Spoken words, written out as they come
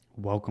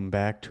Welcome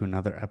back to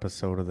another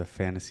episode of the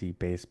Fantasy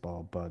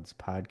Baseball Buds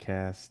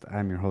podcast.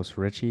 I'm your host,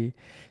 Richie.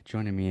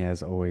 Joining me,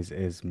 as always,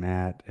 is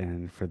Matt.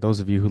 And for those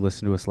of you who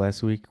listened to us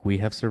last week, we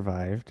have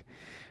survived.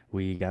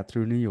 We got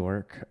through New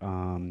York.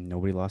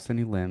 Nobody lost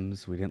any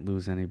limbs. We didn't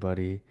lose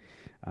anybody.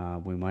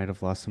 We might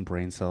have lost some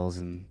brain cells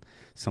and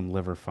some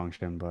liver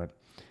function, but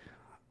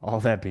all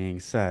that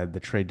being said, the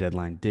trade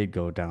deadline did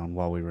go down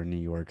while we were in New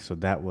York, so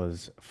that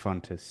was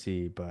fun to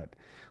see. But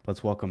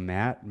let's welcome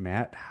Matt.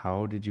 Matt,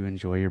 how did you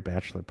enjoy your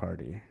bachelor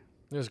party?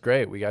 It was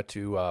great. We got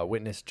to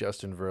witness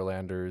Justin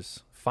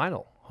Verlander's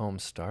final home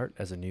start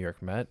as a New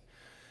York Met.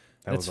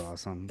 That was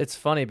awesome. It's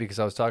funny because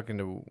I was talking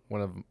to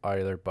one of our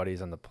other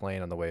buddies on the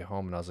plane on the way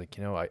home, and I was like,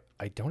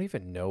 I don't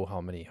even know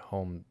how many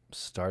home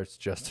starts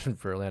Justin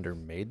Verlander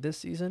made this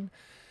season.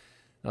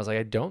 And I was like,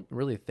 I don't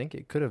really think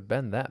it could have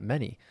been that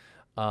many.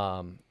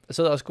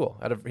 So that was cool.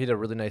 He had a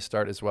really nice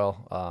start as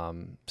well.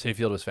 Citi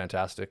Field was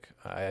fantastic.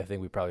 I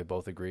think we probably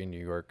both agree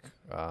New York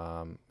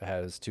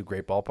has two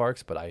great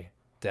ballparks, but I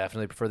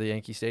definitely prefer the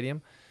Yankee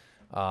Stadium.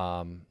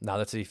 Not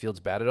that Citi Field's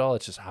bad at all.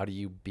 It's just, how do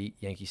you beat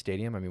Yankee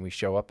Stadium? I mean, we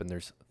show up and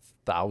there's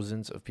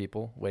thousands of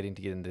people waiting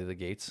to get into the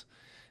gates.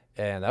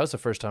 And that was the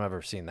first time I've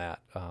ever seen that.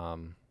 That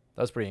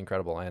was pretty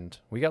incredible. And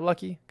we got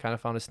lucky, kind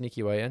of found a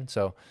sneaky way in.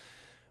 So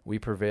we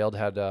prevailed,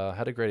 had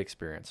a great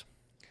experience.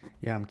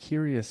 Yeah, I'm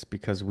curious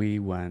because we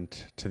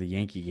went to the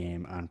Yankee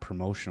game on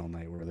promotional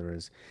night where there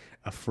was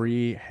a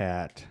free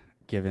hat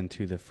given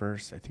to the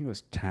first, I think it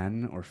was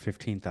 10 or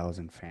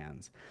 15,000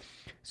 fans.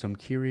 So I'm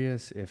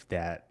curious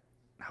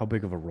how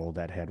big of a role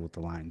that had with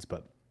the lines.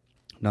 But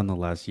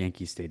nonetheless,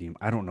 Yankee Stadium,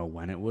 I don't know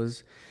when it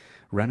was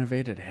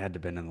renovated. It had to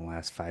have been in the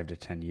last 5 to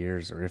 10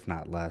 years, or if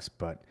not less.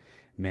 But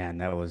man,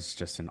 that was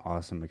just an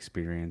awesome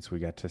experience. We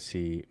got to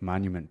see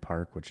Monument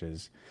Park, which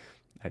is,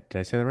 did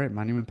I say that right?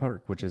 Monument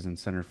Park, which is in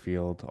center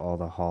field, all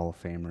the Hall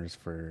of Famers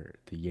for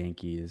the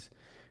Yankees.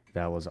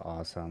 That was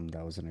awesome.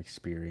 That was an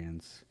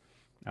experience.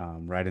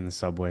 Riding the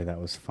subway, that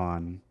was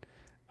fun.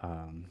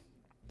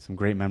 Some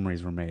great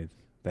memories were made.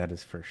 That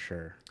is for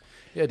sure.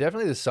 Yeah,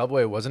 definitely the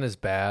subway wasn't as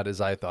bad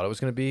as I thought it was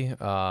going to be.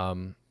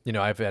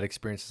 I've had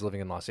experiences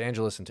living in Los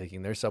Angeles and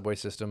taking their subway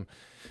system.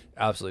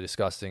 Absolutely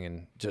disgusting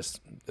and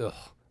just, ugh.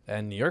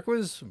 And New York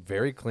was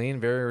very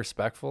clean, very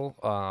respectful.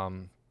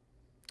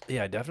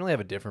 Yeah, I definitely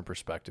have a different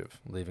perspective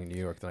leaving New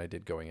York than I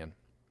did going in.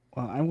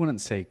 Well, I wouldn't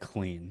say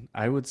clean.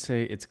 I would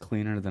say it's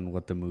cleaner than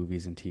what the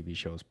movies and TV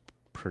shows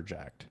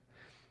project.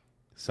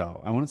 So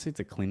I wouldn't say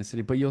it's a cleaner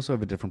city, but you also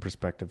have a different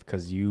perspective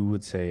because you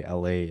would say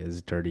LA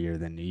is dirtier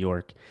than New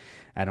York.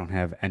 I don't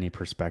have any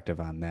perspective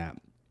on that.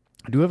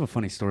 I do have a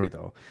funny story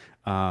though.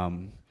 I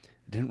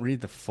didn't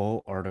read the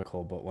full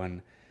article, but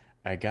when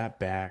I got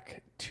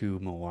back to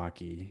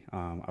Milwaukee,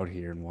 out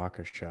here in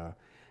Waukesha,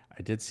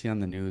 I did see on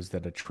the news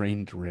that a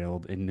train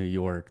derailed in New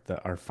York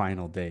our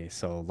final day.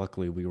 So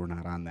luckily we were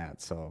not on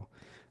that. So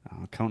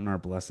counting our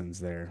blessings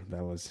there.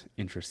 That was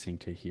interesting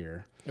to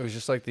hear. It was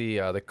just like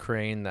the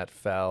crane that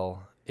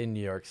fell in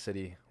New York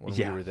City when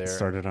we were there. It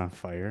started on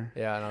fire.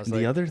 Yeah, and I was and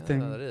like, the other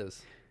thing that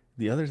is.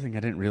 The other thing I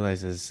didn't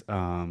realize is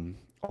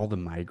all the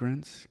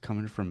migrants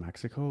coming from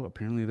Mexico.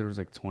 Apparently there was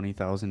like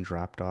 20,000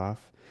 dropped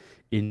off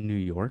in New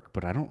York,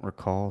 but I don't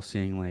recall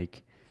seeing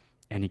like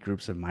any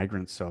groups of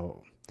migrants.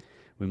 So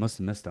we must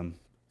have missed them.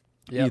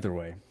 Yep. Either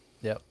way.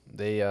 Yep.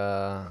 They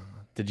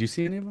Did you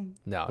see any of them?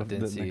 No,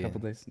 didn't see a couple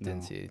days.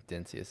 Didn't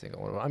see a single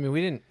one of them. I mean,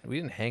 we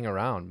didn't hang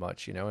around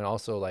much, and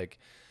also like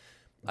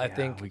I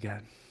think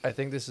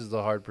this is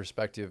the hard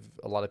perspective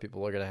a lot of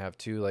people are going to have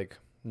too, like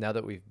now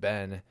that we've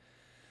been.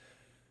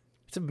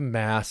 It's a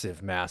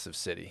massive, massive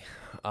city.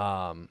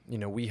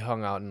 We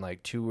hung out in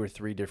like 2 or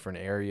 3 different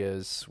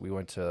areas. We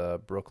went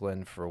to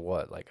Brooklyn for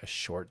like a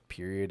short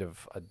period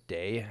of a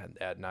day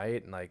at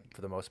night. And like, for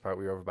the most part,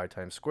 we were over by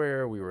Times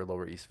Square. We were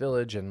Lower East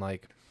Village. And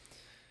like,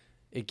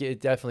 it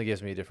definitely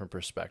gives me a different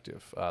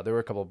perspective. There were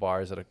a couple of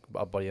bars that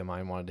a buddy of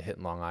mine wanted to hit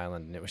in Long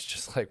Island. And it was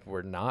just like,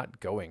 we're not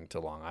going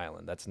to Long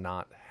Island. That's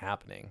not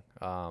happening.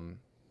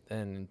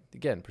 And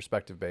again,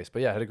 perspective based.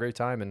 But yeah, I had a great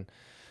time. And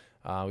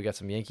we got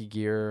some Yankee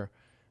gear.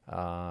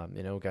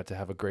 Got to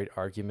have a great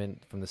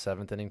argument from the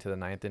 7th inning to the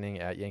 9th inning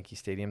at Yankee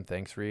Stadium.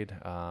 Thanks, Reed.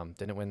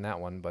 Didn't win that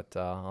one, but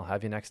I'll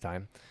have you next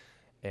time.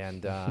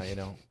 And,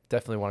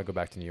 definitely want to go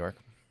back to New York.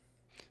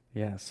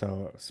 Yeah,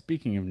 so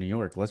speaking of New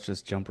York, let's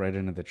just jump right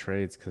into the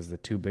trades because the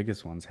 2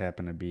 biggest ones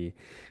happen to be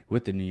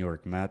with the New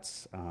York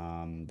Mets.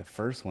 The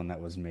first one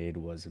that was made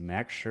was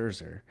Max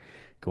Scherzer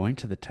going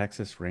to the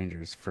Texas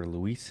Rangers for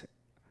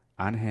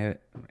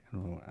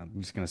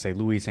I'm just going to say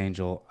Luis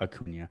Angel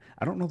Acuna.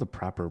 I don't know the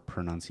proper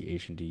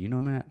pronunciation. Do you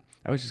know that?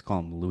 I always just call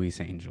him Luis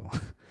Angel.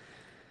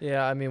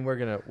 Yeah, I mean,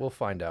 we'll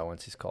find out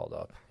once he's called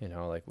up.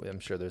 I'm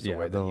sure there's a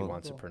way that he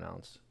wants it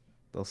pronounced.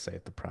 They'll say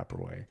it the proper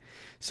way.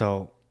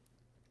 So,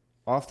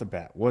 off the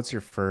bat, what's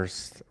your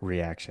first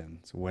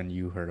reactions when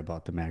you heard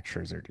about the Max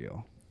Scherzer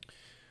deal?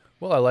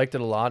 Well, I liked it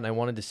a lot, and I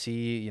wanted to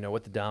see,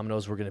 what the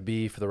dominoes were going to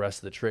be for the rest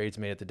of the trades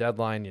made at the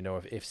deadline.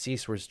 If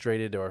Cease was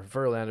traded or if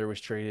Verlander was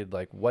traded,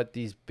 like what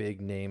these big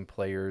name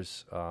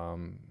players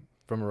from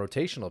a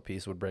rotational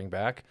piece would bring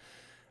back.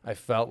 I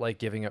felt like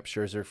giving up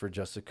Scherzer for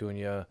just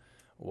Acuna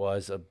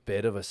was a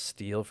bit of a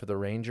steal for the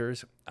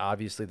Rangers.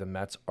 Obviously, the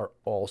Mets are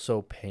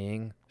also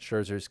paying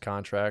Scherzer's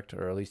contract,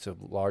 or at least a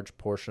large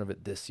portion of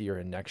it this year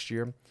and next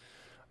year.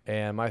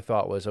 And my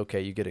thought was,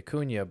 okay, you get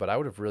Acuna, but I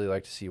would have really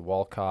liked to see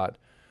Walcott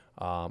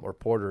or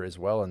Porter as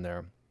well in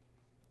there.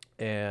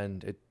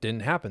 And it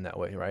didn't happen that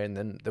way, right? And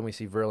then we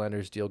see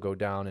Verlander's deal go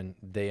down, and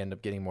they end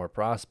up getting more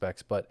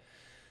prospects. But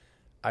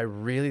I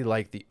really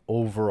like the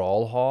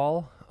overall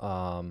haul.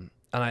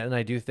 And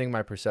I do think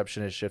my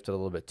perception has shifted a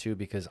little bit too,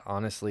 because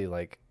honestly,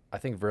 like, I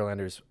think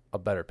Verlander's a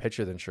better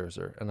pitcher than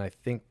Scherzer. And I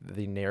think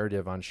the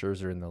narrative on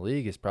Scherzer in the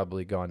league has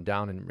probably gone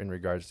down in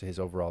regards to his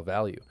overall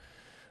value.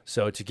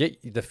 So to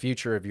get the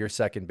future of your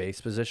second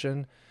base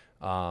position,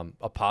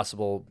 a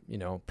possible,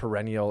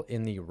 perennial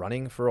in the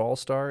running for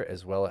All-Star,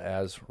 as well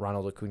as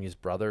Ronald Acuna's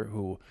brother,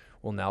 who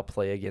will now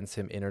play against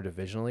him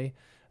interdivisionally,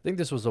 I think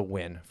this was a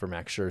win for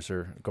Max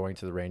Scherzer going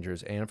to the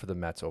Rangers and for the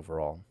Mets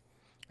overall.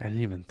 I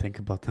didn't even think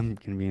about them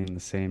being in the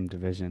same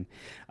division.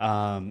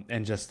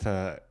 And just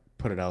to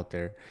put it out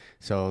there,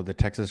 so the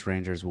Texas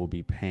Rangers will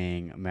be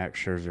paying Max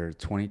Scherzer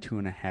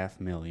 $22.5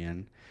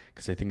 million,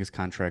 because I think his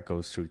contract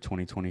goes through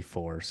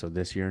 2024, so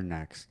this year and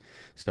next.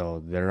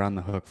 So they're on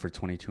the hook for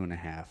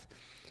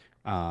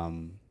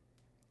 22.5.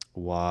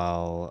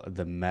 While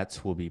the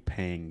Mets will be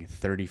paying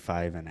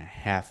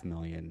 $35.5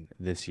 million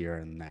this year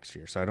and next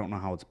year. So I don't know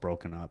how it's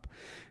broken up,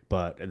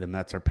 but the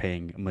Mets are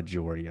paying a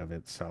majority of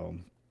it. So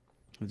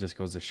it just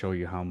goes to show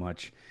you how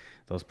much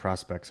those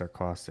prospects are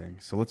costing.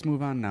 So let's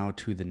move on now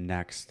to the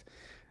next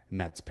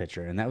Mets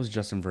pitcher, and that was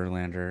Justin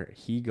Verlander.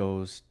 He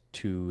goes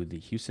to the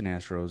Houston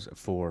Astros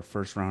for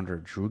first rounder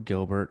Drew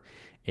Gilbert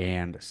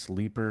and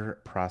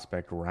sleeper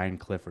prospect Ryan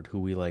Clifford, who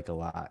we like a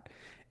lot.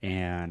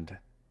 And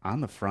on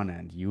the front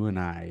end, you and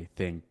I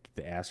think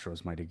the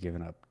Astros might have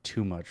given up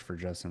too much for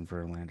Justin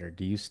Verlander.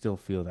 Do you still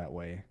feel that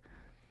way?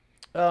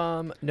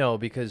 No,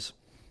 because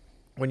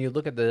when you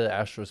look at the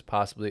Astros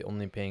possibly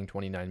only paying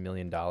 $29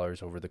 million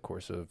over the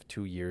course of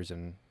 2 years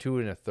and 2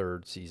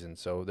 1/3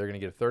 seasons, so they're going to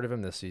get a third of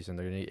him this season.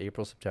 They're going to get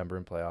April, September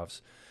in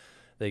playoffs.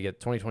 They get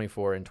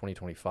 2024 and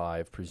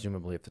 2025,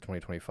 presumably if the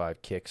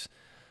 2025 kicks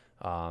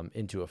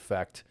into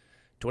effect.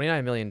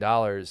 $29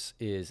 million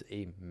is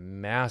a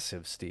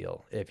massive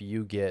steal if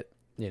you get,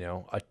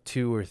 a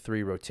 2 or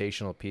 3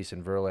 rotational piece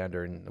in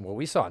Verlander. And what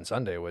we saw on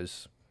Sunday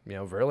was,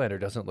 Verlander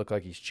doesn't look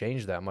like he's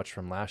changed that much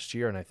from last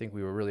year, and I think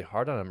we were really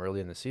hard on him early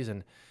in the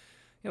season.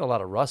 He had a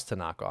lot of rust to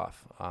knock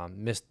off.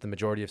 Missed the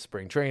majority of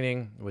spring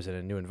training, was in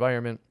a new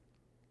environment.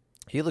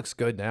 He looks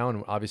good now,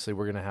 and obviously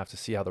we're going to have to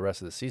see how the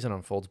rest of the season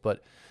unfolds.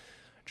 But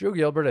Drew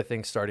Gilbert, I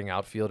think, starting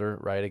outfielder,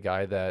 right, a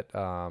guy that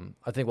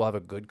I think will have a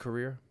good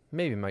career.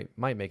 Maybe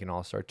might make an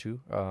All-Star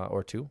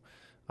or two.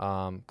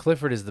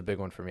 Clifford is the big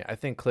one for me. I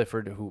think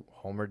Clifford, who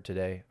homered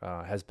today,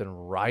 has been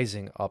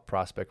rising up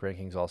prospect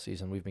rankings all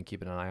season. We've been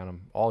keeping an eye on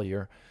him all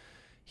year.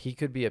 He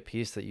could be a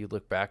piece that you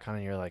look back on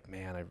and you're like,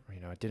 man,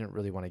 I didn't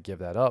really want to give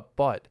that up.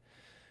 But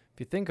if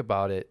you think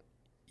about it,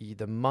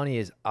 the money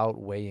is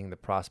outweighing the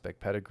prospect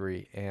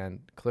pedigree, and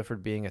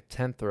Clifford being a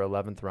 10th or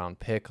 11th round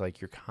pick, like,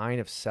 you're kind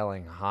of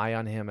selling high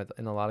on him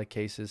in a lot of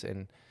cases.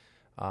 And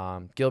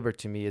Gilbert,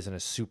 to me, isn't a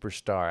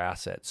superstar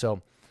asset.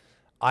 So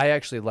I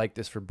actually like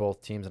this for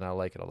both teams, and I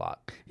like it a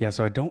lot. Yeah,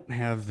 so I don't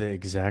have the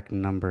exact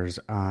numbers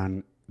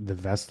on the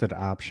vested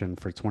option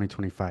for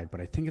 2025,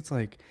 but I think it's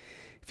like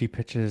if he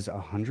pitches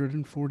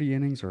 140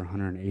 innings or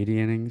 180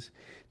 innings,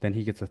 then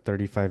he gets a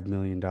 $35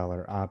 million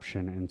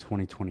option in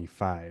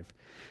 2025.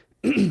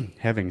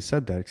 Having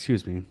said that,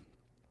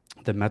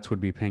 the Mets would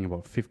be paying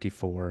about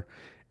 $54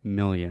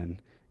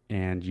 million,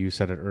 and you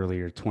said it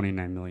earlier,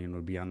 $29 million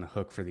would be on the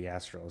hook for the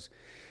Astros.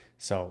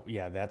 So,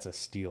 yeah, that's a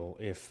steal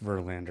if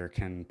Verlander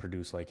can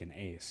produce like an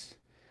ace.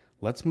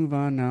 Let's move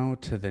on now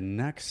to the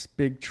next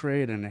big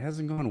trade, and it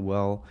hasn't gone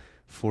well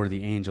for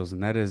the Angels,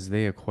 and that is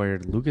they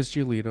acquired Lucas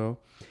Giolito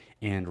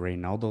and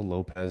Reynaldo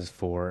Lopez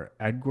for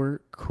Edgar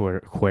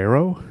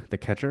Cuero, the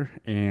catcher,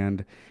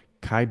 and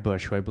Kai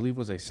Bush, who I believe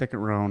was a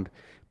second-round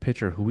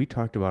pitcher who we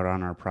talked about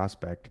on our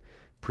prospect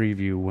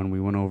preview when we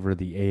went over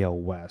the AL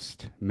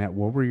West. Matt,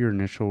 what were your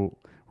initial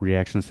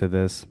reactions to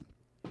this?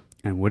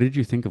 And what did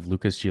you think of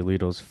Lucas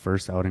Giolito's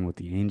first outing with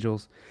the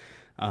Angels?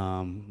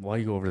 While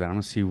you go over that, I'm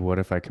going to see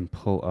if I can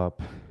pull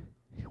up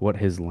what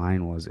his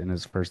line was in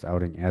his first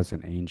outing as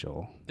an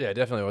Angel. Yeah, it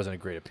definitely wasn't a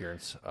great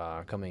appearance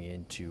coming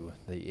into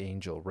the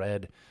Angel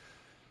Red.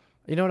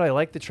 You know what? I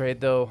like the trade,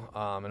 though,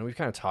 and we've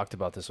kind of talked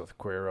about this with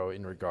Cuero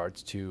in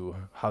regards to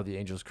how the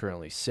Angels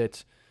currently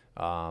sit.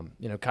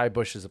 Kai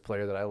Bush is a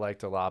player that I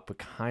liked a lot, but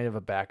kind of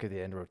a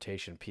back-of-the-end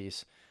rotation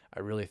piece. I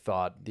really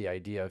thought the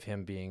idea of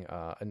him being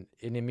an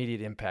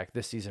immediate impact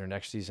this season or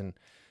next season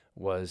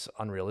was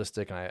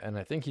unrealistic, and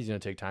I think he's going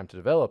to take time to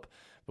develop.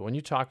 But when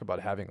you talk about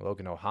having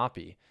Logan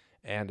O'Hoppe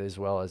and as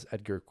well as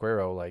Edgar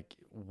Cuero, like,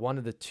 one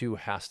of the two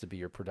has to be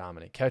your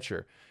predominant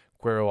catcher.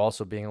 Cuero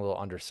also being a little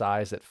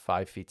undersized at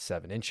 5 feet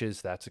 7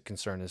 inches. That's a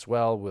concern as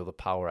well. Will the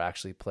power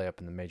actually play up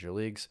in the major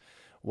leagues?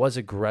 was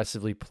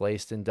aggressively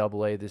placed in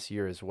Double-A this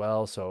year as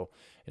well. So,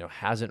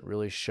 hasn't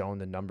really shown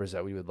the numbers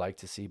that we would like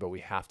to see, but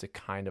we have to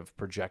kind of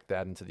project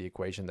that into the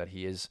equation that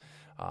he is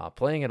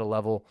playing at a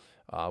level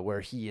where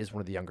he is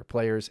one of the younger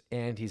players,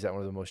 and he's at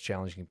one of the most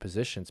challenging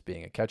positions,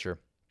 being a catcher.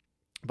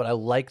 But I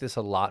like this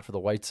a lot for the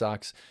White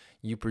Sox.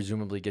 You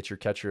presumably get your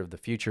catcher of the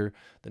future,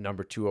 the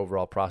number 2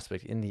 overall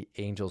prospect in the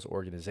Angels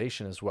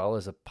organization, as well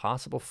as a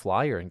possible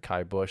flyer in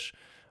Kai Busch,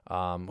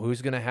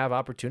 who's going to have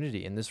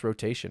opportunity in this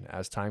rotation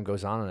as time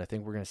goes on. And I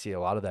think we're going to see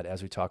a lot of that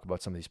as we talk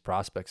about some of these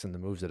prospects and the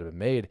moves that have been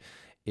made,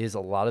 is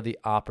a lot of the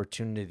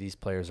opportunity these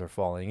players are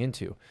falling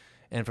into.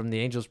 And from the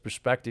Angels'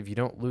 perspective, you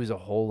don't lose a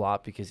whole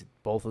lot because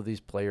both of these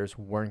players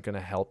weren't going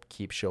to help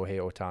keep Shohei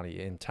Ohtani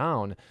in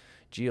town.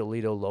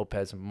 Giolito,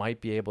 Lopez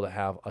might be able to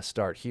have a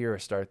start here, a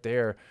start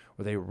there,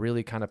 where they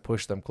really kind of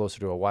push them closer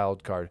to a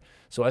wild card.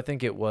 So I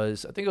think it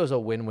was a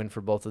win-win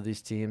for both of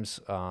these teams.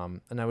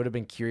 And I would have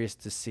been curious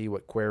to see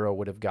what Cuero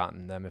would have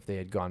gotten them if they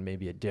had gone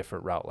maybe a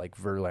different route like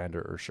Verlander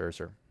or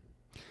Scherzer.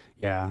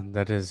 Yeah,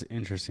 that is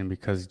interesting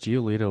because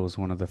Giolito was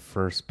one of the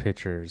first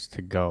pitchers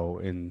to go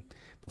in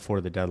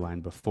before the deadline,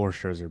 before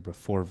Scherzer,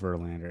 before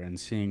Verlander, and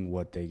seeing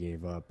what they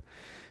gave up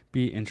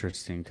be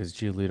interesting because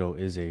Giolito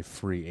is a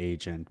free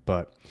agent.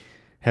 But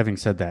having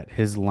said that,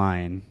 his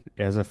line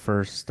as a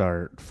first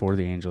start for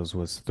the Angels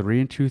was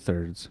 3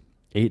 2/3,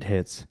 8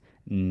 hits,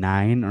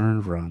 9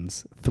 earned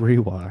runs, 3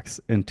 walks,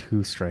 and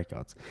 2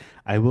 strikeouts.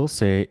 I will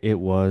say it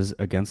was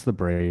against the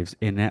Braves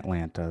in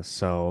Atlanta,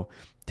 so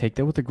take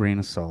that with a grain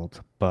of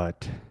salt,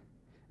 but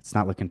it's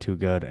not looking too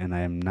good, and I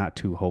am not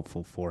too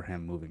hopeful for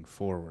him moving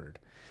forward.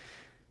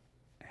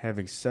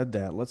 Having said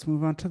that, let's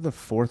move on to the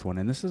fourth one,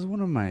 and this is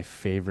one of my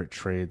favorite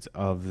trades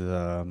of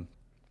the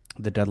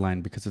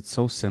deadline because it's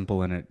so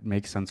simple and it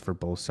makes sense for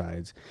both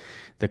sides.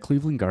 The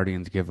Cleveland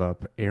Guardians give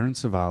up Aaron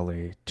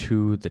Savali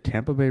to the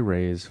Tampa Bay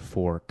Rays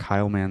for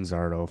Kyle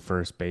Manzardo,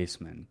 first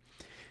baseman.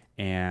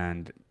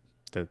 And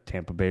the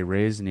Tampa Bay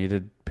Rays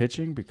needed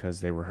pitching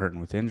because they were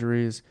hurting with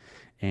injuries,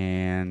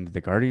 and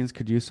the Guardians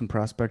could use some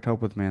prospect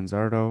help with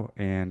Manzardo,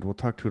 and we'll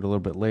talk to it a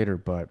little bit later,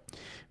 but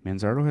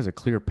Manzardo has a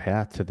clear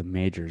path to the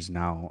majors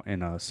now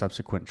in a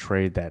subsequent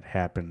trade that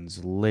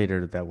happens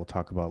later that we'll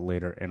talk about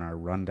later in our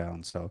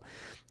rundown. So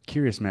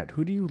curious, Matt,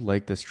 who do you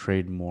like this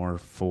trade more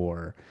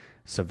for,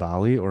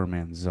 Savali or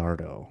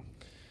Manzardo?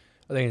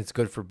 I think it's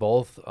good for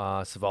both.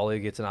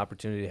 Savali gets an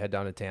opportunity to head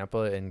down to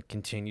Tampa and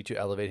continue to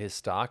elevate his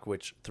stock,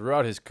 which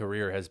throughout his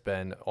career has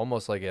been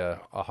almost like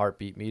a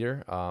heartbeat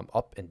meter,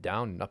 up and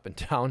down and up and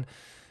down.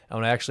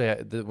 And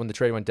when the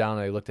trade went down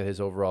and I looked at his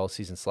overall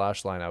season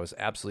slash line, I was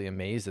absolutely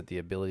amazed at the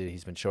ability that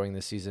he's been showing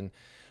this season.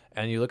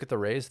 And you look at the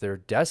Rays, they're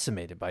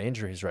decimated by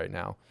injuries right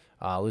now.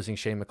 Losing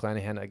Shane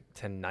McClanahan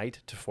tonight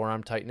to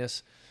forearm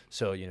tightness.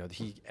 So,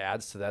 he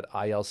adds to that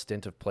IL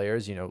stint of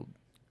players.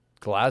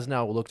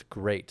 Glasnow looked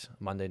great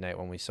Monday night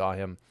when we saw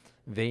him.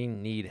 They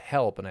need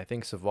help, and I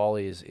think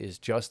Savali is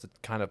just the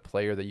kind of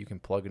player that you can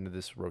plug into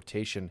this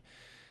rotation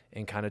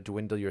and kind of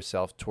dwindle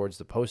yourself towards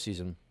the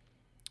postseason.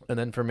 And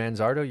then for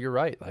Manzardo, you're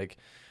right. Like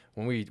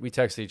when we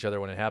texted each other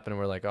when it happened, and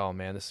we're like, oh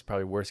man, this is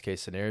probably worst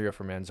case scenario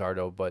for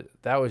Manzardo, but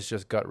that was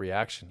just gut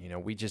reaction.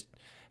 We just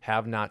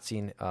have not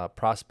seen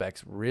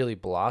prospects really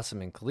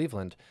blossom in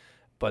Cleveland.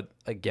 But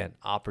again,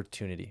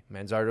 opportunity.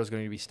 Manzardo is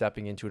going to be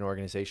stepping into an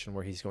organization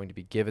where he's going to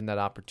be given that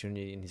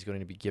opportunity, and he's going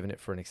to be given it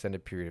for an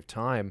extended period of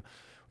time,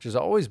 which has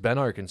always been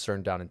our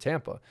concern down in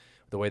Tampa.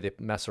 The way they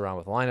mess around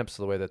with lineups,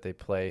 the way that they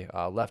play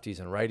lefties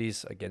and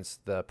righties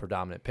against the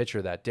predominant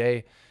pitcher that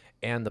day,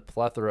 and the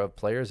plethora of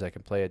players that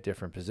can play at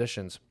different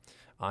positions,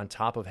 on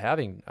top of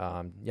having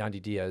Yandy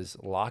Diaz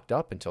locked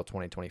up until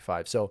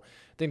 2025. So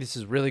I think this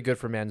is really good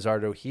for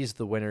Manzardo. He's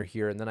the winner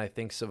here. And then I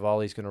think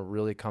Savali's going to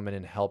really come in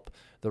and help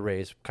the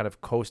Rays kind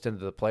of coast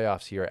into the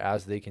playoffs here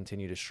as they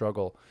continue to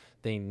struggle.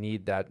 They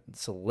need that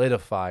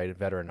solidified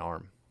veteran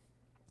arm.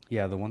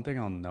 Yeah, the one thing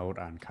I'll note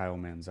on Kyle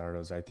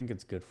Manzardo is I think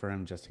it's good for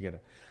him just to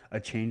get a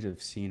change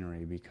of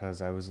scenery,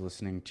 because I was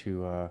listening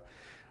to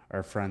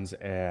our friends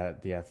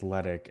at The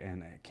Athletic,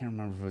 and I can't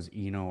remember if it was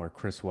Eno or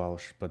Chris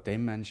Welsh, but they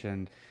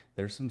mentioned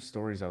there's some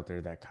stories out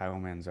there that Kyle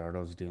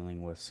Manzardo's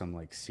dealing with some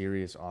like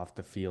serious off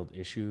the field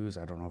issues.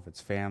 I don't know if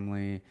it's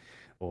family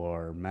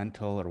or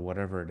mental or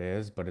whatever it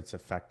is, but it's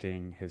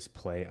affecting his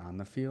play on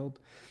the field.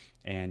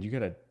 And you got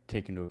to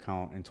take into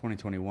account in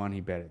 2021, he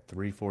batted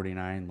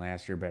 349,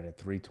 last year batted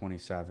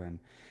 327,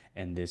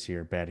 and this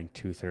year batting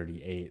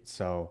 238.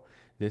 So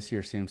this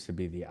year seems to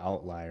be the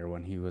outlier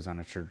when he was on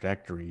a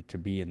trajectory to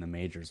be in the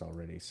majors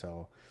already.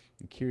 So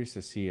I'm curious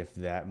to see if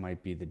that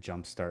might be the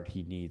jump start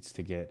he needs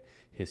to get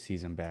his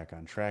season back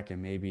on track.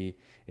 And maybe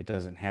it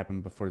doesn't happen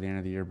before the end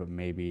of the year, but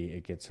maybe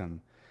it gets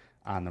him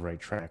on the right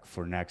track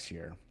for next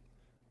year.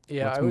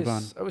 Yeah, Let's move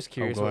on. I was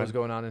curious what was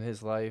going on in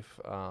his life.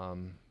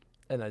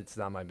 And it's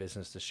not my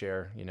business to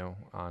share,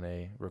 on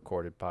a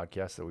recorded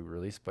podcast that we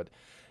release. But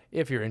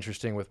if you're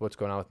interested with what's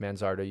going on with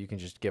Manzardo, you can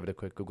just give it a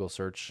quick Google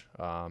search.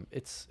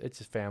 It's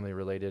family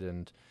related,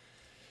 and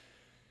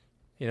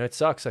it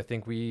sucks. I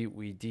think we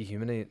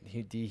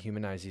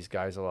dehumanize these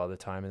guys a lot of the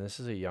time, and this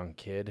is a young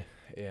kid,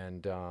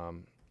 and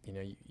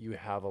you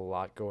have a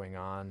lot going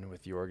on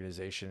with your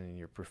organization and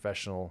your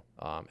professional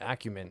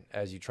acumen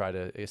as you try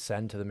to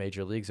ascend to the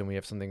major leagues, and we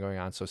have something going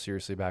on so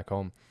seriously back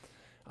home.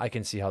 I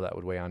can see how that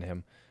would weigh on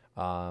him.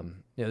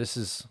 This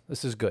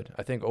is good.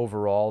 I think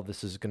overall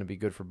this is going to be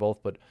good for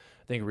both, but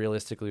I think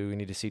realistically we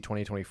need to see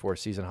 2024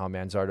 season how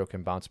Manzardo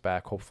can bounce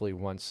back. Hopefully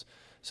once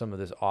some of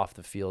this off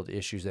the field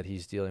issues that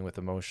he's dealing with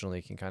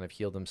emotionally can kind of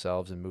heal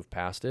themselves and move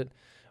past it.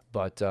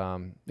 But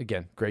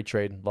again, great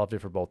trade. Loved it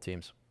for both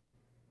teams.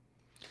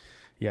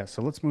 Yeah,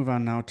 so let's move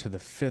on now to the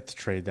fifth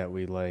trade that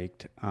we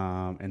liked,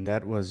 and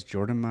that was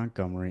Jordan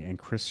Montgomery and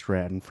Chris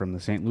Stratton from the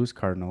St. Louis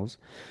Cardinals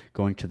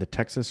going to the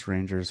Texas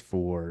Rangers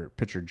for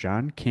pitcher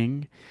John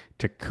King,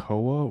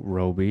 Tekoa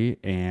Roby,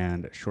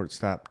 and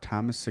shortstop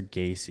Thomas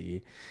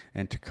Sagasi.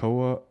 And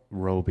Tekoa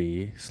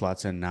Roby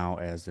slots in now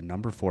as the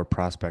number 4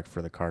 prospect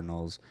for the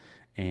Cardinals,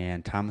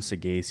 and Thomas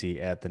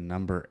Sagasi at the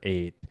number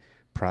 8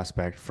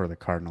 prospect for the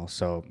Cardinals.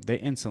 So they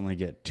instantly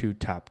get 2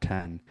 top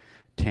 10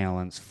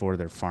 talents for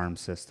their farm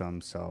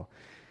system. So,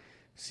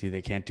 see,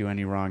 they can't do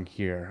any wrong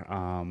here.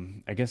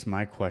 I guess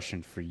my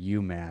question for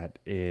you, Matt,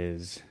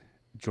 is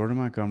Jordan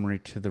Montgomery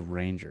to the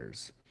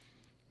Rangers.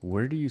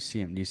 Where do you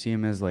see him? Do you see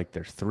him as like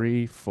their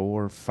 3,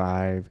 4,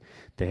 5?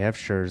 They have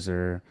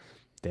Scherzer.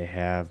 They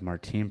have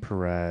Martin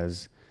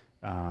Perez.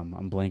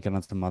 I'm blanking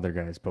on some other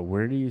guys, but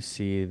where do you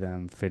see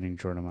them fitting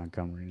Jordan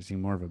Montgomery? Is he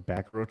more of a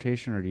back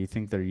rotation, or do you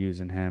think they're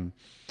using him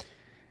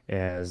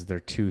as their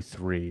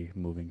 2-3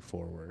 moving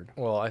forward?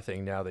 Well, I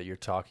think now that you're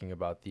talking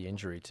about the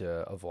injury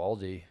to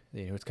Evaldi,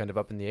 it's kind of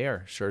up in the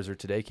air. Scherzer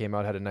today came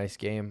out, had a nice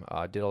game,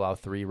 did allow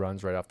 3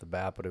 runs right off the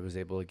bat, but it was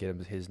able to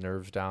get his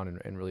nerves down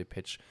and really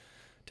pitch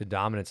to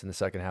dominance in the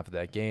second half of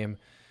that game.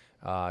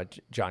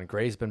 John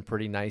Gray's been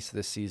pretty nice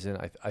this season.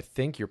 I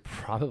think you're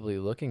probably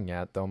looking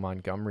at, though,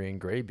 Montgomery and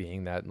Gray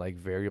being that like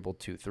variable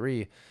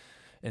 2-3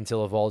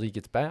 until Evaldi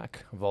gets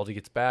back.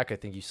 I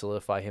think you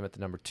solidify him at the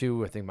number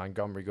 2. I think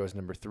Montgomery goes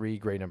number 3,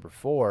 Gray number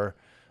 4.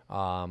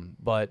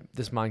 But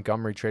this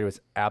Montgomery trade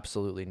was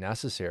absolutely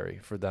necessary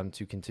for them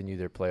to continue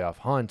their playoff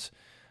hunt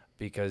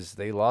because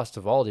they lost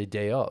Evaldi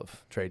day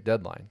of trade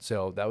deadline.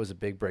 So that was a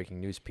big breaking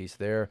news piece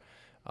there.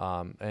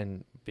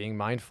 And being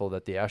mindful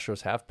that the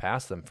Astros have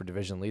passed them for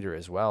division leader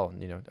as well,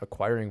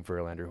 acquiring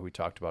Verlander, who we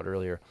talked about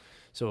earlier.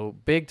 So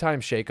big time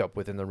shakeup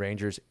within the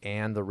Rangers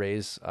and the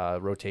Rays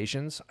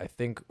rotations. I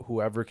think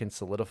whoever can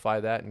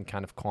solidify that and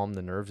kind of calm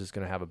the nerves is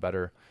going to have a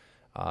better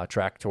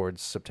track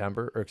towards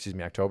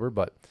October.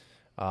 But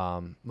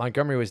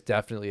Montgomery was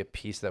definitely a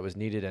piece that was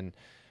needed. And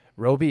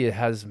Roby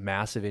has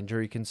massive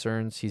injury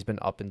concerns. He's been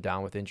up and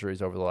down with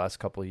injuries over the last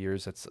couple of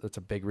years. That's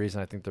a big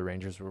reason I think the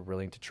Rangers were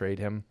willing to trade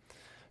him.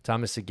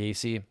 Thomas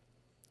Sagasi,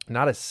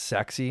 not a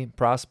sexy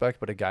prospect,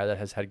 but a guy that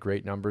has had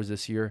great numbers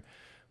this year.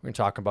 We're going to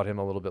talk about him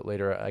a little bit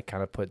later. I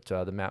kind of put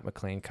the Matt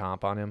McLain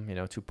comp on him,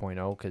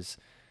 2.0, because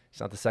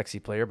he's not the sexy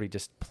player, but he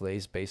just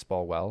plays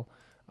baseball well.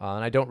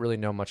 And I don't really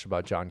know much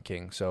about John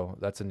King, so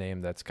that's a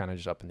name that's kind of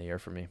just up in the air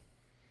for me.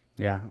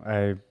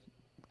 Yeah,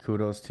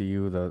 kudos to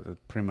you.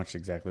 Pretty much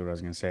exactly what I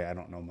was going to say. I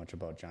don't know much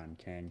about John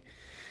King.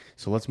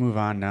 So let's move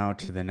on now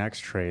to the next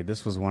trade.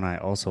 This was one I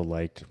also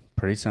liked.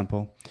 Pretty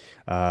simple.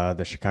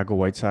 The Chicago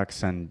White Sox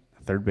send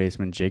third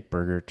baseman Jake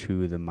Burger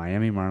to the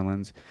Miami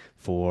Marlins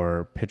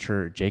for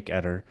pitcher Jake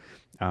Eder.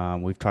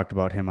 We've talked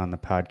about him on the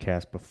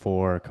podcast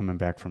before, coming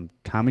back from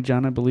Tommy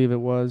John, I believe it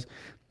was.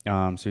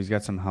 So he's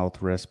got some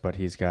health risks, but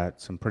he's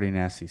got some pretty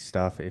nasty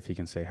stuff if he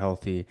can stay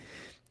healthy.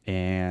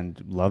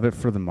 And love it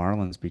for the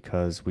Marlins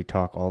because we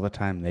talk all the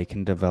time. They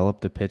can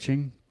develop the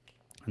pitching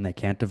and they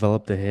can't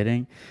develop the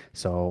hitting.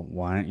 So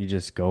why don't you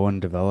just go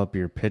and develop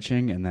your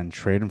pitching and then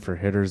trade them for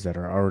hitters that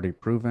are already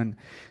proven?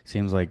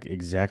 Seems like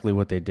exactly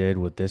what they did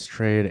with this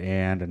trade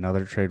and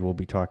another trade we'll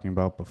be talking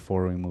about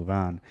before we move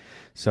on.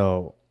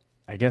 So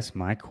I guess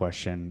my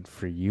question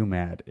for you,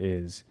 Matt,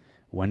 is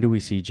when do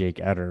we see Jake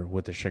Eder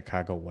with the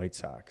Chicago White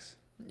Sox?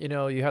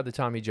 You had the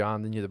Tommy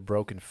John, then you had the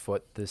broken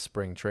foot this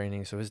spring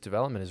training. So his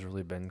development has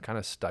really been kind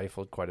of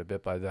stifled quite a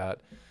bit by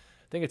that.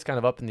 I think it's kind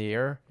of up in the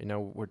air.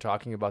 We're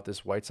talking about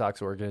this White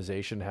Sox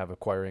organization have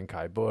acquiring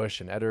Kai Busch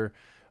and Eder.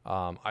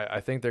 I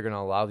think they're going to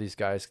allow these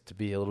guys to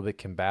be a little bit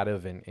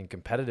combative and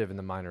competitive in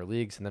the minor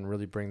leagues and then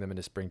really bring them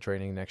into spring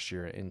training next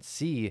year and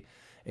see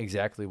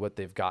exactly what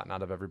they've gotten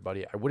out of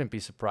everybody. I wouldn't be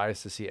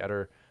surprised to see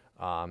Eder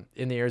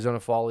in the Arizona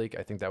Fall League.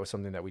 I think that was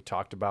something that we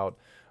talked about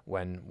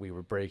when we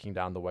were breaking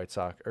down the White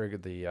Sox or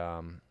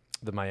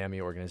the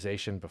Miami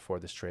organization before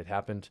this trade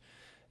happened.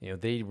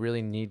 They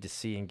really need to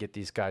see and get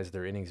these guys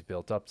their innings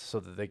built up so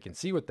that they can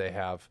see what they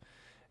have.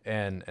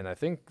 And I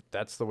think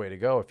that's the way to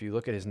go. If you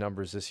look at his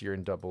numbers this year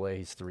in Double-A,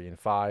 he's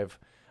 3-5.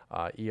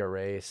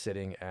 ERA is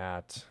sitting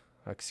at,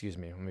 let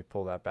me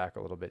pull that back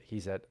a little bit.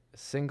 He's at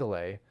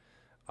Single-A,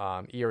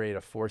 ERA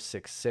to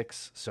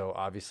 4.66. So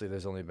obviously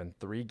there's only been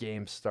 3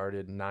 games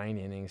started, 9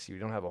 innings. You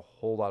don't have a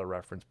whole lot of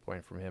reference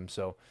point from him.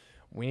 So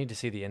we need to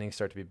see the innings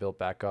start to be built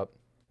back up.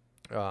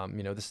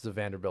 This is a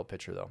Vanderbilt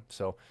pitcher though.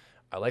 So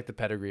I like the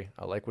pedigree.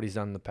 I like what he's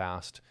done in the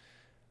past.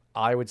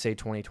 I would say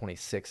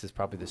 2026 is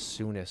probably the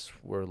soonest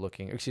we're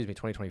looking. Excuse me,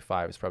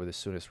 2025 is probably the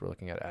soonest we're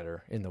looking at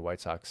Eder in the White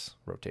Sox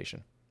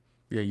rotation.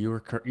 Yeah, you're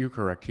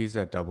correct. He's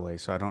at Double A,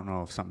 so I don't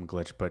know if something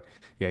glitched, but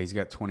yeah, he's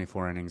got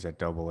 24 innings at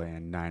Double A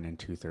and 9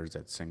 2/3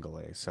 at Single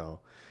A.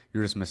 So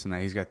you're just missing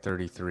that. He's got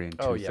 33 and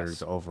Oh 2/3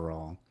 yes.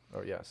 overall.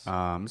 Oh yes.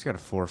 He's got a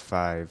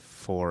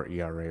 4.54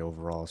 ERA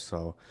overall,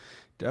 so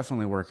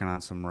definitely working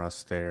on some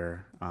rust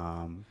there.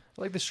 I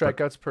like the But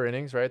strikeouts per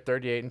innings, right?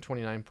 38 and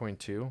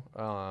 29.2.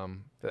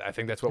 I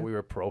think that's what yeah, we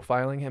were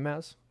profiling him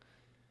as.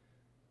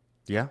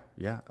 yeah.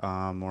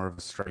 More of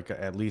a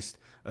strikeout, at least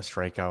a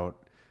strikeout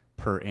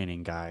per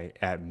inning guy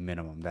at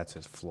minimum. That's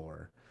his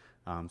floor.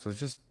 So it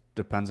just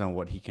depends on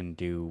what he can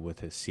do with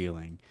his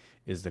ceiling.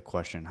 Is the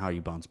question how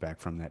you bounce back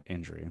from that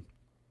injury?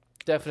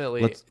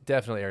 Definitely, Let's.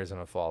 definitely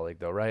Arizona Fall League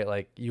though, right?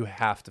 Like you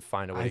have to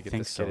find a way I to get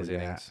think this kid so. his Yeah.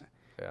 innings.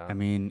 Yeah. I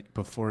mean,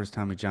 before his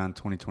Tommy John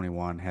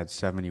 2021 had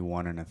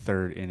 71 and a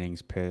third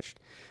innings pitched.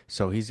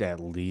 So he's at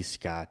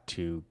least got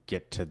to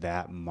get to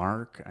that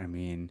mark. I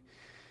mean,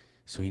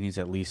 so he needs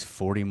at least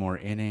 40 more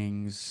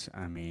innings.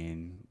 I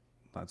mean,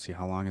 let's see,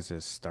 how long has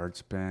his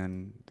starts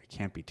been? They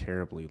can't be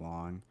terribly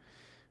long.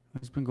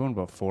 He's been going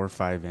about 4 or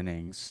 5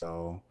 innings.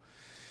 So,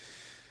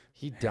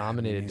 He yeah, I mean,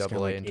 dominated he's got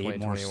Double A like in 8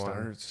 more 2021.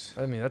 starts.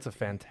 I mean, that's a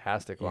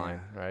fantastic Yeah.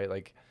 line, right?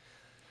 Like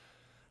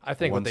I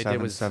think what they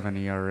did was 1.77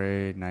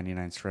 ERA,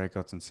 99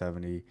 strikeouts, and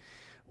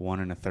 71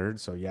 and a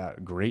third. So, yeah,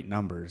 great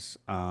numbers.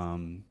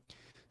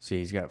 See,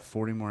 he's got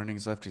 40 more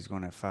innings left. He's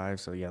going at 5.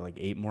 So, yeah, like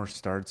 8 more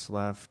starts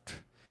left,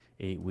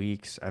 8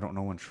 weeks. I don't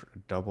know when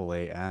Double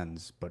A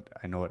ends, but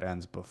I know it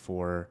ends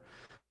before.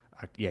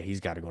 Yeah, he's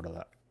got to go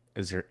to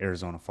the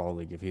Arizona Fall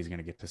League if he's going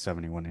to get to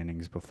 71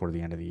 innings before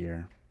the end of the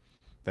year.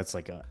 That's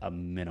like a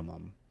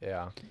minimum.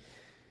 yeah.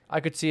 I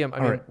could see him. I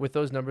All mean, right. with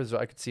those numbers,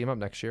 I could see him up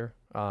next year.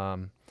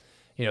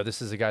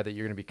 This is a guy that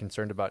you're going to be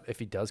concerned about if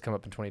he does come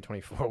up in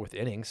 2024 with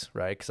innings,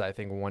 right? Because I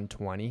think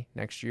 120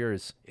 next year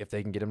is if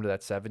they can get him to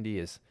that 70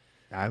 is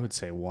I would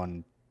say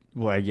one.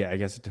 Well, yeah, I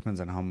guess it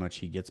depends on how much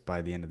he gets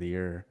by the end of the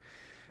year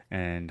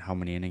and how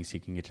many innings he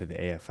can get to the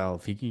AFL.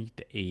 If he can get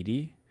to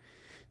 80,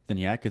 then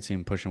yeah, I could see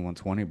him pushing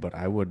 120. But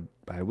I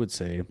would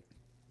say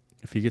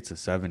if he gets to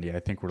 70, I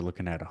think we're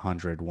looking at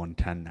 100,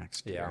 110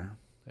 next yeah. year.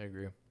 I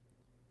agree.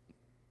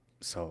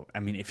 So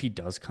I mean, if he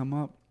does come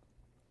up,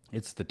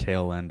 it's the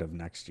tail end of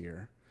next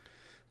year.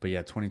 But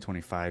yeah,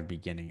 2025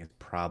 beginning is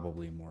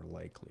probably more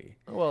likely.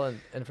 Well,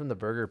 and from the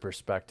Burger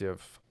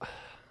perspective,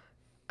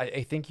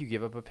 I think you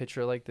give up a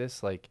pitcher like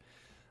this, like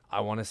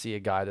I want to see a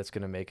guy that's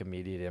going to make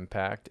immediate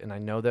impact. And I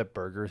know that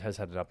Burger has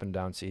had an up and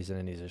down season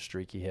and he's a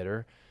streaky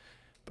hitter,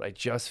 but I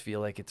just feel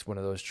like it's one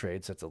of those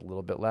trades that's a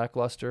little bit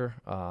lackluster.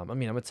 I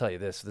mean, I'm going to tell you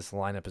this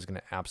lineup is going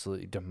to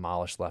absolutely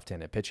demolish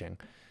left-handed pitching.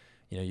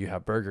 You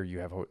have Burger, you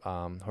have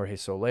Jorge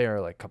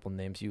Soler, like a couple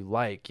names you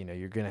like.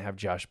 You're going to have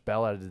Josh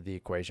Bell out of the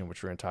equation,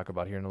 which we're going to talk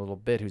about here in a little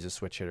bit, who's a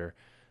switch hitter.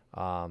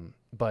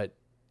 But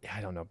yeah,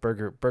 I don't know.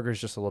 Burger's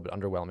just a little bit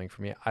underwhelming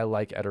for me. I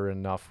like Eder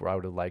enough where I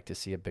would like to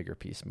see a bigger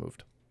piece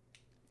moved.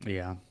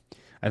 Yeah,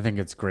 I think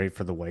it's great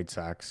for the White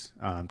Sox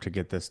to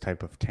get this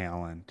type of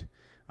talent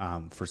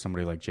for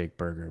somebody like Jake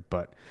Burger.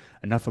 But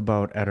enough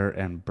about Eder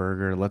and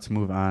Burger. Let's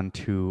move on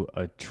to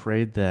a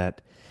trade that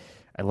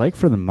I like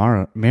for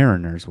the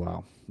Mariners.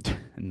 Well,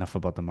 enough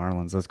about the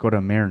Marlins. Let's go to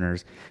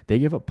Mariners. They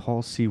give up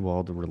Paul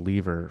Sewald, the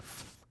reliever,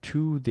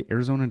 to the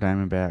Arizona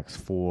Diamondbacks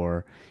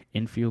for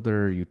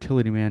infielder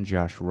utility man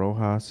Josh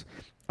Rojas,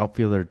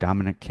 outfielder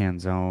Dominic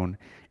Canzone,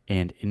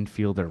 and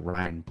infielder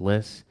Ryan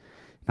Bliss.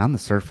 And on the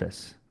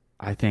surface,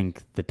 I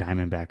think the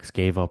Diamondbacks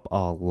gave up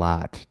a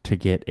lot to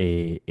get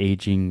a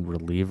aging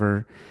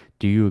reliever.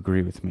 Do you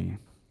agree with me?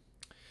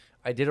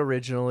 I did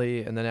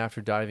originally, and then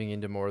after diving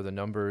into more of the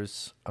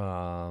numbers,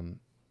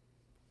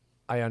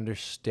 I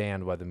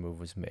understand why the move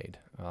was made.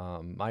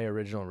 My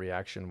original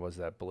reaction was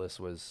that Bliss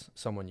was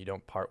someone you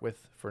don't part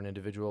with for an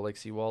individual like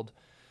Sewald.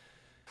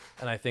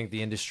 And I think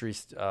the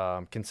industry's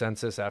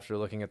consensus after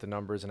looking at the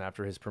numbers and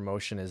after his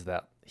promotion is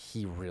that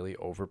he really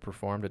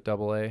overperformed at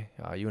Double A.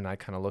 You and I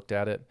kind of looked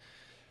at it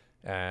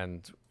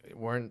and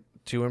weren't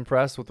too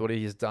impressed with what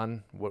he's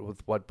done,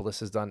 with what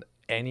Bliss has done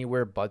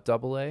anywhere but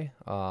Double A.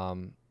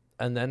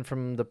 And then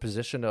from the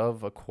position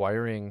of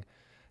acquiring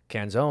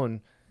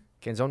Canzone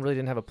really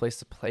didn't have a place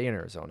to play in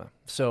Arizona.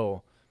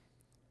 So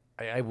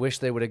I wish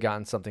they would have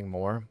gotten something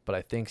more, but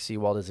I think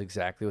Sewald is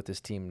exactly what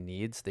this team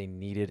needs. They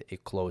needed a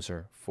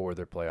closer for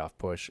their playoff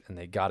push, and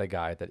they got a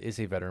guy that is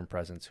a veteran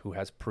presence who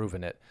has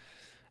proven it.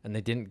 And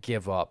they didn't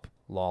give up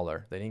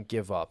Lawler. They didn't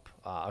give up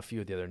a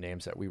few of the other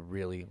names that we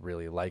really,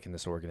 really like in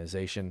this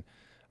organization.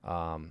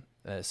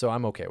 So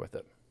I'm okay with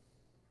it.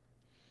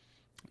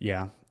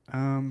 Yeah.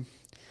 I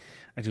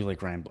do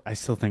like Ryan. I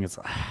still think it's...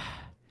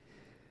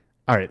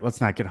 All right,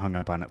 let's not get hung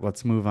up on it.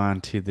 Let's move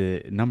on to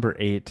the number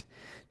 8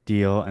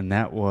 deal, and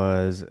that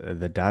was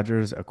the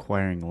Dodgers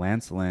acquiring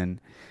Lance Lynn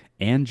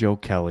and Joe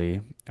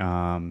Kelly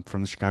from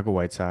the Chicago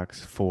White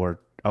Sox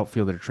for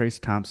outfielder Trace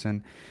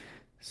Thompson,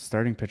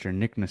 starting pitcher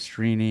Nick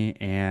Nastrini,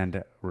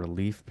 and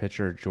relief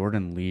pitcher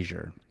Jordan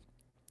Leisure.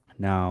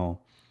 Now,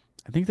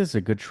 I think this is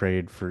a good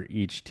trade for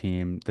each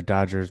team. The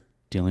Dodgers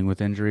dealing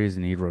with injuries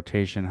and need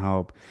rotation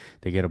help.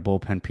 They get a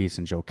bullpen piece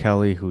in Joe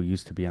Kelly, who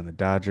used to be on the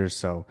Dodgers.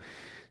 So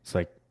it's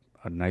like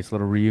a nice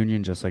little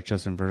reunion, just like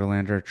Justin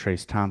Verlander.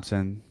 Trace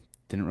Thompson,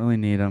 didn't really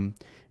need him.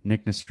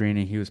 Nick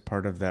Nastrini, he was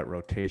part of that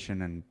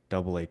rotation in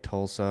Double A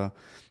Tulsa.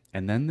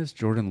 And then this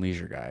Jordan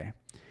Leisure guy.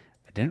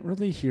 I didn't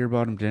really hear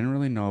about him, didn't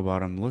really know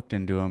about him, looked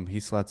into him. He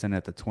slots in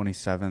at the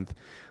 27th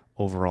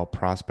overall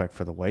prospect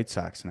for the White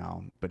Sox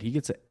now, but he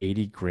gets an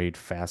 80 grade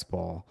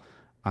fastball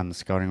on the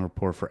scouting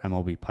report for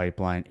MLB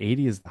Pipeline.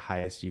 80 is the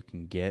highest you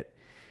can get.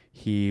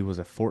 He was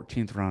a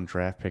 14th round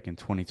draft pick in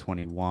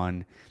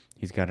 2021.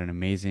 He's got an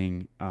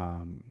amazing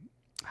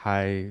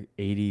high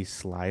 80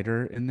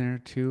 slider in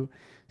there too.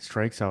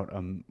 Strikes out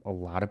a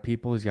lot of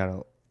people. He's got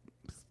a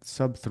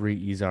sub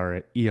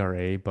 3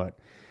 ERA, but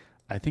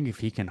I think if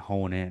he can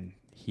hone in,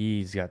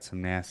 he's got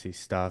some nasty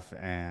stuff.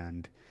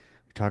 And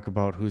we talk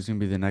about who's going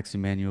to be the next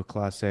Emmanuel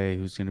Clase,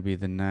 who's going to be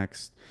the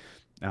next,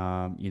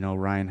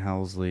 Ryan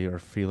Helsley or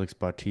Felix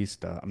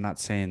Bautista. I'm not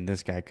saying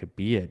this guy could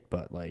be it,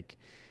 but like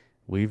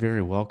we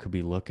very well could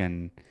be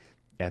looking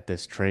at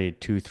this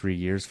trade 2-3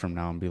 years from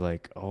now and be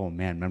like, oh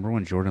man, remember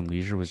when Jordan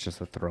Leisure was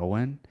just a throw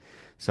in?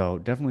 So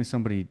definitely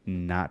somebody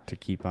not to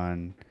keep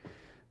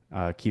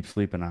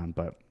sleeping on.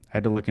 But I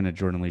had to look into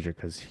Jordan Leisure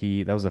because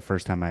that was the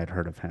first time I had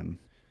heard of him.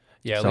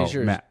 Yeah,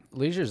 So Matt,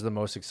 Leisure's the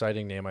most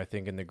exciting name, I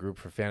think, in the group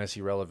for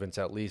fantasy relevance,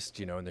 at least,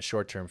 in the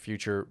short-term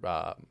future.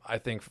 I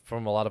think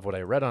from a lot of what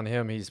I read on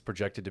him, he's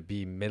projected to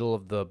be middle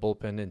of the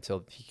bullpen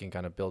until he can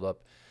kind of build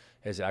up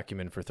his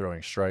acumen for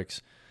throwing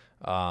strikes.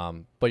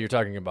 But you're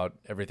talking about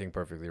everything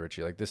perfectly,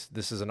 Richie. Like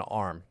this is an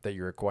arm that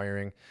you're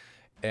acquiring.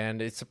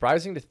 And it's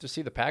surprising to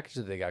see the package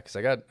that they got, because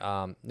I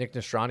got Nick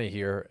Nastrani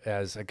here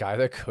as a guy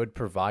that could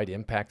provide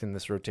impact in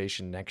this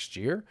rotation next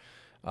year.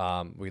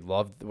 We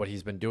love what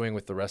he's been doing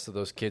with the rest of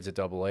those kids at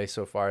Double A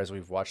so far as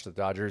we've watched the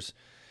Dodgers.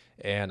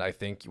 And I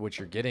think what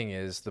you're getting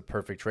is the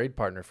perfect trade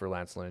partner for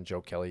Lance Lynn and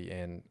Joe Kelly,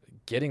 and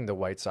getting the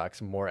White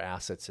Sox more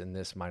assets in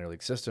this minor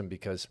league system,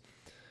 because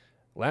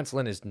Lance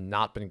Lynn has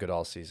not been good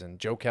all season.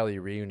 Joe Kelly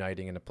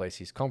reuniting in a place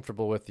he's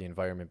comfortable with, the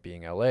environment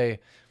being LA.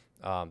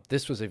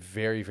 This was a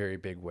very, very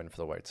big win for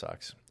the White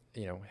Sox.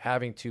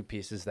 Having two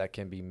pieces that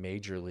can be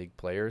major league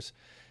players,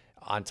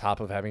 on top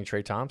of having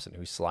Trey Thompson,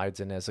 who slides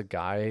in as a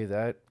guy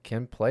that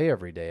can play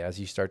every day as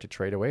you start to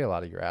trade away a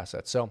lot of your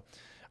assets. So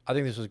I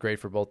think this was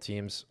great for both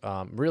teams.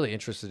 Really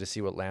interested to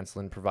see what Lance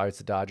Lynn provides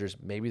the Dodgers.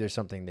 Maybe there's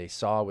something they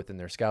saw within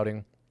their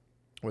scouting.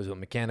 Was it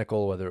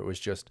mechanical, whether it was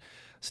just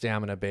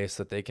stamina based,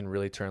 that they can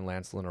really turn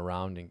Lance Lynn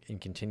around and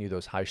continue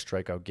those high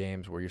strikeout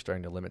games where you're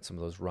starting to limit some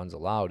of those runs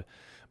allowed.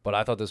 But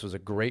I thought this was a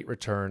great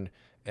return.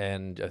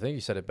 And I think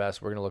you said it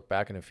best. We're going to look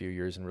back in a few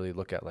years and really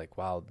look at like,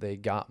 wow, they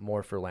got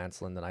more for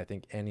Lance Lynn than I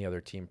think any other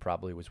team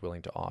probably was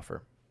willing to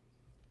offer.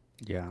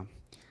 yeah,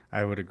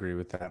 I would agree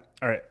with that.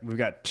 All right, we've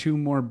got two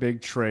more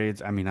big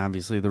trades. I mean,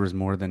 obviously there was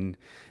more than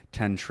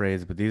 10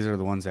 trades, but these are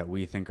the ones that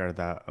we think are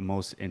the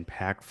most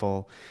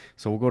impactful.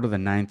 So we'll go to the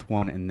ninth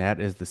one, and that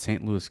is the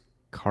St. Louis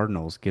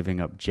Cardinals giving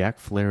up Jack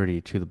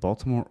Flaherty to the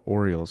Baltimore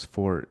Orioles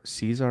for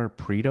Cesar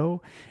Prieto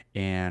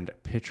and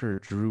pitcher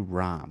Drew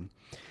Rom.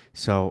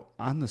 So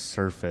on the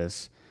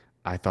surface,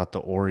 I thought the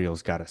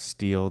Orioles got a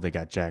steal. They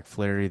got Jack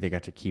Flaherty. They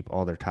got to keep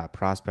all their top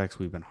prospects.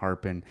 We've been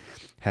harping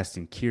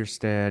Heston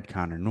Kierstad,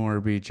 Connor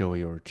Norby,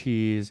 Joey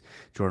Ortiz,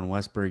 Jordan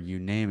Westberg, you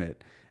name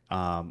it.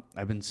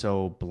 I've been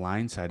so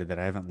blindsided that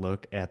I haven't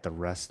looked at the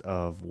rest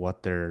of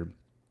what their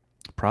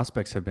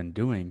prospects have been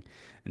doing.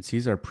 And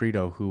Cesar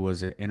Prieto, who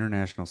was an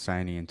international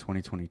signee in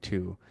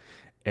 2022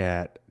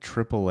 at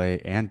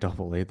AAA and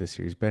AA this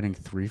year, he's batting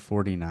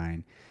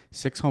 349,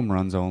 6 home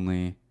runs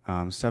only,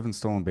 7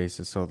 stolen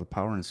bases. So the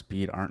power and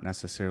speed aren't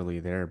necessarily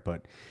there,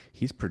 but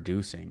he's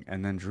producing.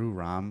 And then Drew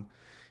Rom,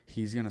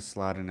 he's going to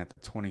slot in at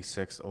the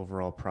 26th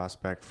overall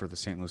prospect for the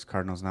St. Louis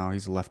Cardinals now.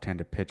 He's a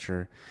left-handed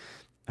pitcher.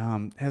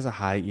 Has a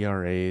high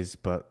ERAs,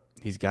 but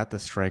he's got the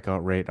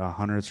strikeout rate,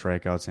 100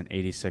 strikeouts in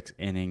 86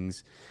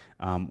 innings,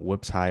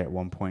 whips high at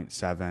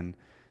 1.7.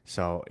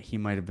 So he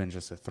might have been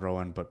just a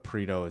throw-in, but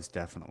Prieto is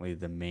definitely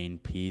the main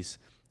piece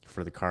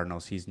for the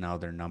Cardinals. He's now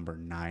their number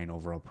 9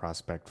 overall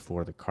prospect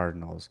for the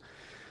Cardinals.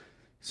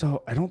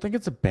 So I don't think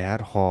it's a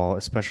bad haul,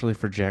 especially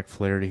for Jack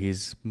Flaherty.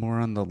 He's more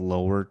on the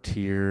lower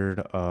tiered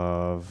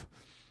of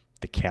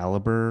the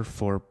caliber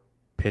for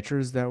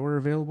pitchers that were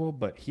available,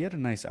 but he had a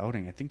nice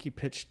outing. I think he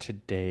pitched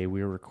today.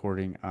 We were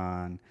recording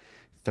on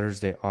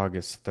Thursday,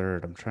 August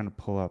 3rd. I'm trying to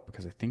pull up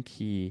because I think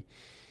he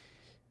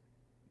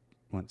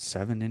went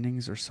 7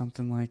 innings or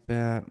something like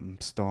that. I'm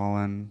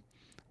stalling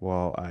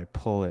while I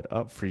pull it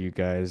up for you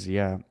guys.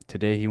 Yeah,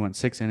 today he went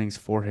 6 innings,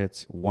 4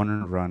 hits, 1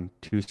 earned run,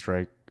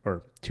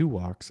 2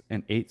 walks,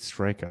 and 8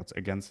 strikeouts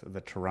against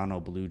the Toronto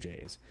Blue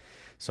Jays.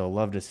 So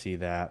love to see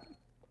that.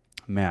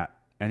 Matt,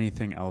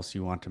 anything else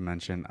you want to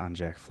mention on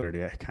Jack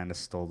Flaherty? I kind of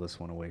stole this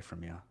one away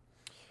from you.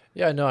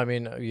 Yeah, no, I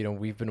mean,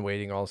 we've been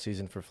waiting all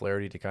season for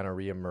Flaherty to kind of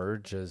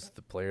reemerge as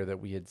the player that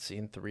we had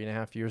seen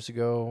 3.5 years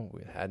ago.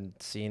 We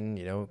hadn't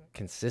seen,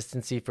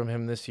 consistency from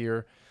him this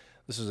year.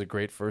 This was a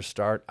great first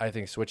start. I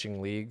think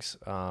switching leagues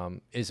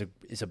is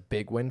a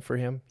big win for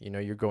him. You know,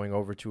 you're going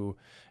over to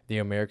the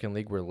American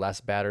League where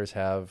less batters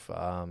have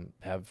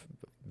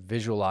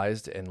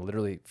visualized and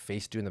literally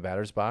faced you in the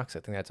batter's box. I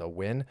think that's a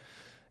win.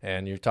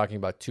 And you're talking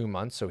about 2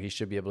 months, so he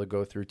should be able to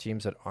go through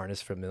teams that aren't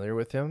as familiar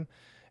with him.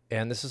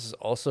 And this is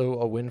also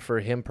a win for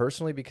him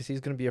personally because he's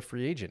going to be a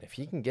free agent. If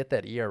he can get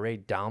that ERA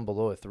down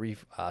below a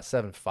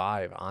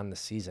 3.75 on the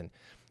season,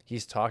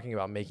 he's talking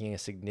about making a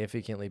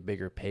significantly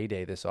bigger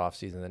payday this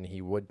offseason than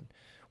he would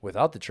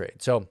without the trade.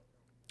 So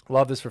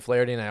love this for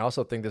Flaherty. And I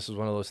also think this is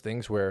one of those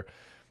things where,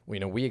 you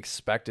know, we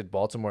expected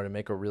Baltimore to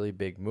make a really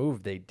big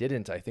move. They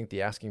didn't. I think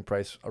the asking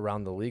price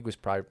around the league was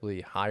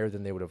probably higher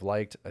than they would have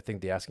liked. I think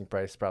the asking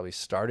price probably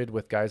started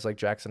with guys like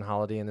Jackson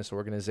Holliday in this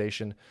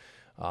organization,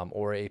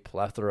 or a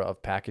plethora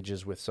of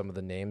packages with some of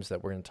the names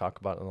that we're going to talk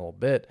about in a little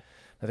bit.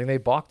 I think they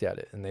balked at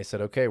it and they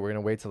said, okay, we're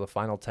going to wait till the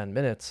final 10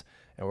 minutes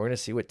and we're going to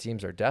see what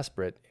teams are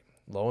desperate.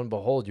 Lo and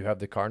behold, you have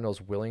the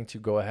Cardinals willing to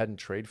go ahead and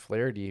trade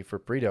Flaherty for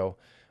Prito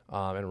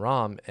and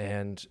Rom,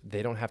 and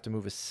they don't have to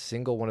move a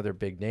single one of their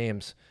big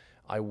names.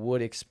 I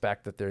would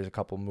expect that there's a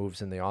couple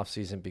moves in the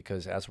offseason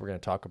because, as we're going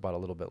to talk about a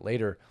little bit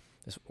later,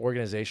 this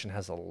organization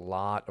has a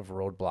lot of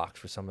roadblocks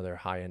for some of their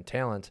high-end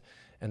talent,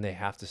 and they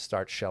have to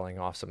start shelling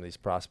off some of these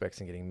prospects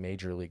and getting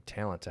major league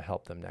talent to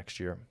help them next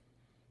year.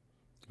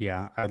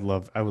 Yeah, I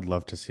would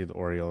love to see the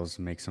Orioles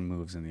make some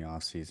moves in the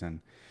offseason.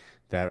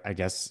 That, I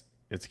guess,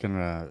 it's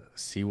gonna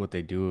see what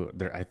they do.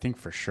 I think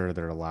for sure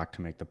they're a lock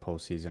to make the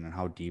postseason, and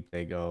how deep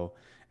they go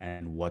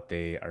and what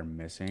they are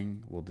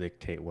missing will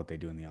dictate what they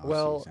do in the offseason.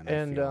 Well,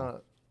 and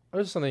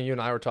this is something you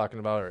and I were talking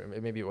about, or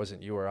maybe it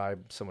wasn't you or I,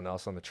 someone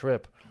else on the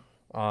trip.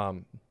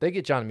 They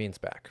get John Means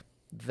back.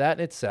 That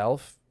in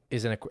itself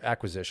is an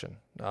acquisition.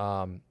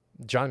 John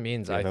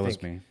Means, yeah, I think.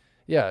 Was me.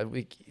 Yeah,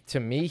 to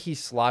me, he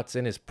slots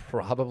in as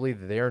probably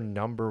their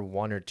number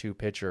 1 or 2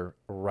 pitcher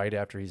right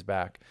after he's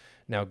back.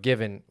 Now,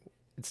 given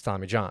it's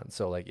Tommy John,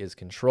 so like, is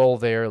control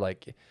there?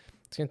 Like,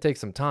 it's gonna take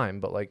some time,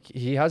 but like,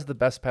 he has the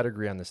best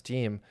pedigree on this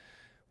team.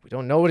 We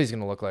don't know what he's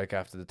gonna look like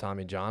after the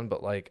Tommy John,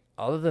 but like,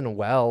 other than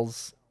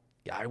Wells,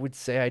 I would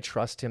say I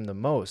trust him the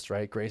most,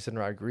 right? Grayson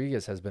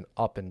Rodriguez has been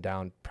up and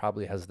down,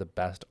 probably has the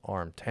best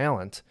arm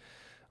talent.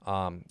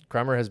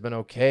 Kremer has been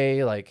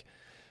okay. Like,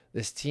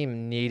 this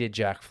team needed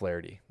Jack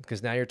Flaherty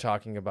because now you're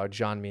talking about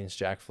John Means,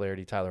 Jack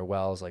Flaherty, Tyler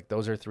Wells. Like,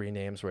 those are 3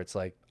 names where it's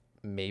like,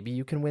 maybe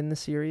you can win the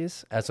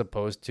series, as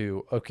opposed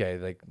to, okay,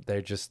 like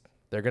they're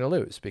going to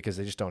lose because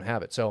they just don't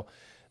have it. So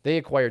they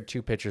acquired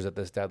 2 pitchers at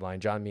this deadline.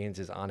 John Means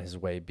is on his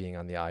way being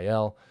on the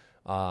IL.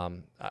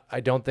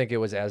 I don't think it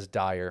was as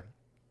dire,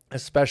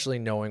 especially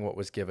knowing what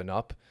was given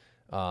up.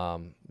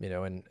 You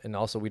know, and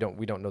also we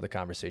don't know the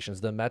conversations.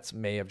 The Mets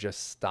may have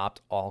just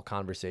stopped all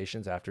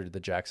conversations after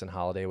the Jackson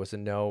Holliday was a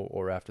no,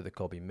 or after the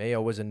Kobe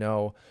Mayo was a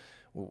no.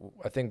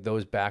 I think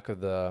those back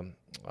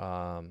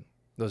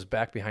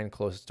behind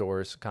closed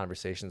doors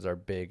conversations are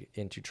big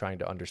into trying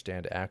to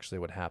understand actually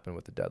what happened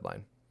with the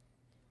deadline.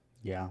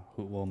 Yeah,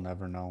 we'll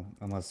never know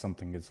unless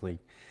something gets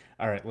leaked.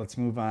 All right, let's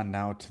move on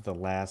now to the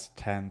last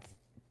 10th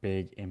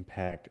big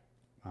impact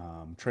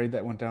trade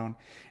that went down,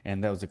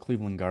 and that was the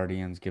Cleveland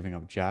Guardians giving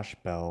up Josh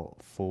Bell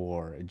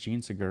for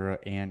Gene Segura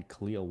and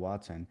Khalil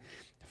Watson.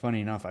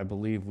 Funny enough, I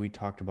believe we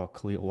talked about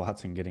Khalil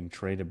Watson getting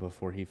traded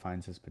before he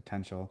finds his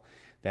potential.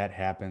 That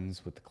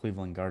happens with the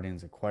Cleveland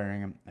Guardians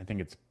acquiring him. I think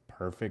it's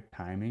perfect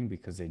timing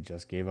because they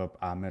just gave up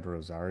Ahmed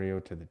Rosario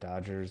to the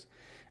Dodgers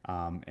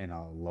in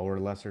a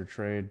lesser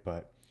trade,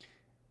 but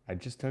I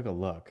just took a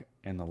look.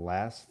 In the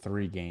last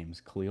 3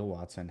 games, Khalil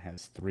Watson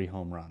has 3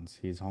 home runs.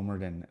 He's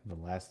homered in the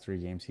last 3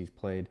 games he's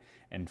played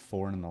and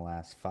 4 in the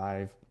last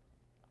 5.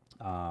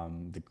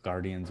 The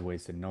Guardians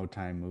wasted no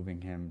time moving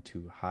him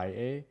to high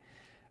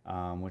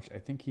A, which I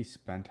think he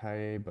spent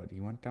high A, but he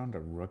went down to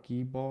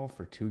rookie ball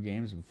for 2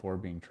 games before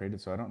being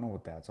traded, so I don't know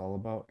what that's all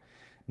about.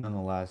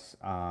 Nonetheless,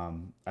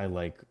 I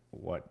like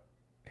what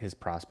his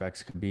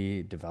prospects could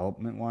be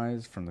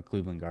development-wise from the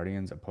Cleveland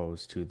Guardians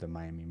opposed to the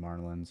Miami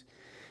Marlins.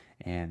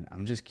 And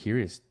I'm just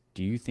curious,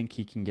 do you think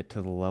he can get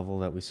to the level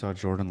that we saw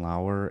Jordan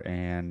Lauer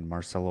and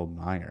Marcelo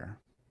Meyer?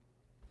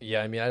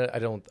 Yeah, I mean,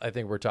 I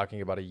think we're talking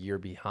about a year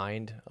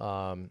behind.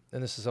 And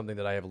this is something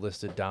that I have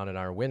listed down in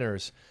our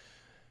winners.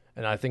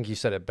 And I think you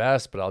said it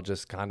best, but I'll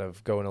just kind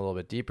of go in a little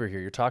bit deeper here.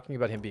 You're talking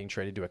about him being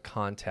traded to a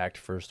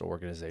contact-first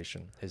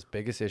organization. His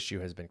biggest issue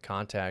has been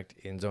contact,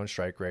 in-zone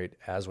strike rate,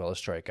 as well as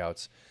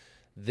strikeouts.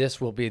 This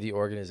will be the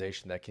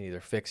organization that can either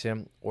fix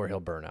him or he'll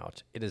burn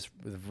out. It is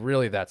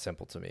really that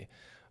simple to me.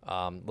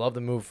 Love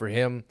the move for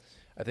him.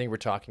 I think we're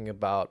talking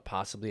about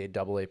possibly a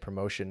AA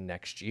promotion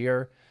next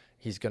year.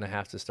 He's going to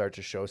have to start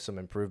to show some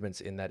improvements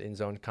in that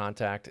in-zone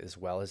contact as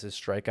well as his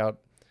strikeout.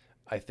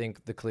 I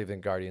think the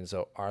Cleveland Guardians,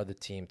 though, are the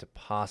team to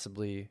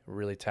possibly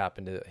really tap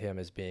into him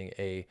as being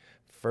a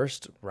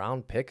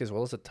first-round pick as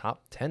well as a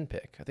top 10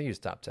 pick. I think he was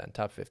top 10,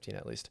 top 15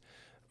 at least.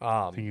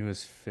 I think he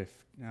was 5th.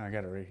 No, I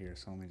got it right here,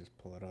 so let me just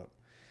pull it up.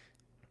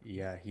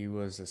 Yeah, he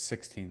was a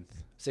 16th.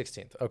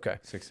 16th, okay.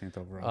 16th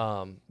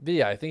overall. But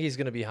yeah, I think he's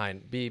going to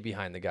be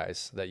behind the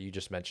guys that you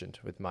just mentioned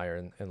with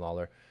Meyer and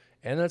Lawler.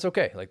 and that's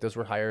okay. Like those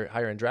were higher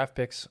end draft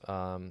picks.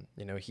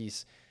 You know,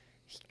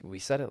 we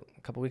said it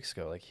a couple weeks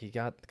ago. Like he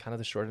got kind of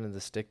the short end of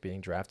the stick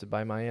being drafted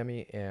by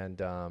Miami, and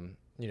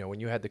you know,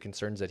 when you had the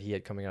concerns that he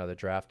had coming out of the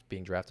draft,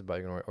 being drafted by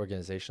an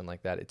organization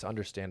like that, it's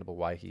understandable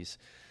why he's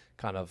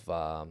kind of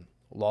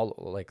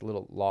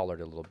little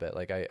lollered a little bit.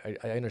 Like I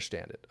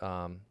understand it.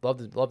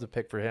 Love the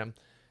pick for him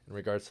in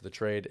regards to the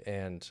trade,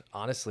 and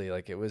honestly,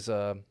 like it was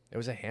a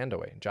hand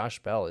away. Josh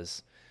Bell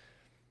is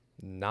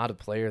not a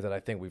player that I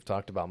think we've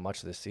talked about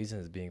much this season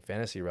as being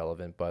fantasy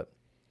relevant, but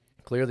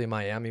clearly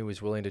Miami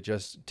was willing to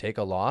just take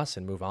a loss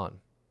and move on.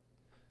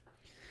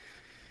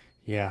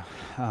 Yeah,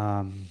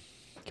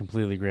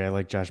 completely agree. I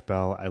like Josh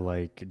Bell. I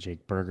like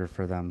Jake Berger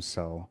for them.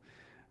 So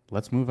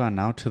let's move on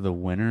now to the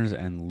winners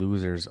and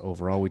losers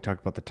overall. We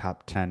talked about the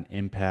top 10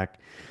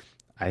 impact.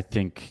 I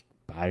think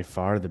by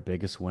far the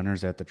biggest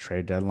winners at the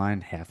trade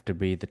deadline have to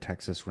be the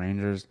Texas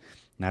Rangers.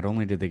 Not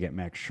only did they get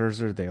Max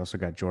Scherzer, they also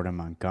got Jordan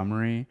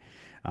Montgomery.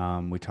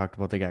 We talked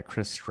about they got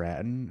Chris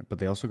Stratton, but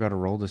they also got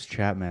Aroldis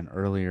Chapman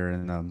earlier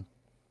in the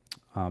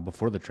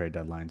before the trade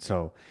deadline.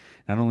 So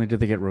not only did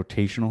they get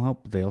rotational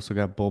help, but they also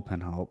got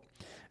bullpen help.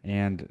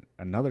 And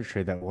another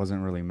trade that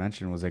wasn't really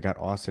mentioned was they got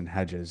Austin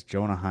Hedges.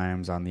 Jonah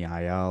Heim's on the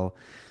IL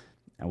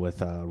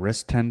with a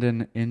wrist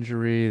tendon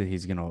injury.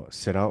 He's going to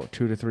sit out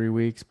 2 to 3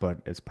 weeks, but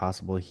it's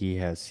possible he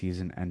has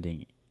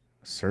season-ending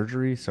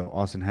surgery. So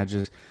Austin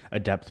Hedges,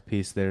 a depth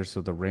piece there. So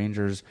the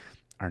Rangers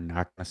are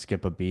not going to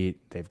skip a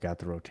beat. They've got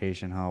the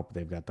rotation help.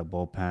 They've got the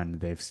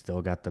bullpen. They've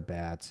still got the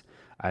bats.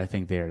 I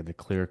think they are the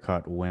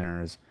clear-cut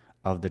winners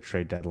of the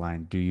trade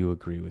deadline. Do you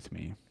agree with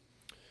me?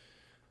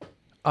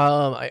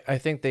 I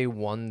think they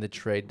won the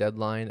trade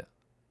deadline.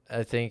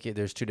 I think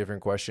there's two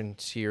different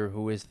questions here.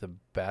 Who is the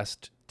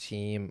best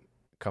team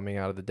coming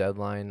out of the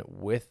deadline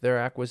with their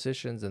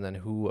acquisitions, and then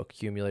who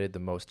accumulated the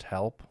most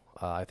help?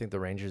 I think the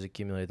Rangers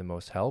accumulated the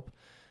most help.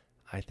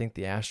 I think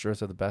the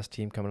Astros are the best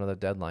team coming out of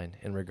the deadline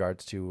in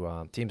regards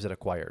to teams that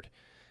acquired.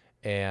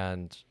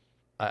 And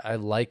I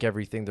like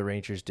everything the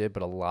Rangers did,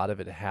 but a lot of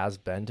it has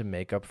been to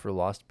make up for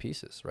lost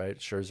pieces, right?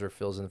 Scherzer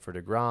fills in for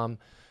DeGrom.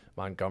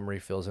 Montgomery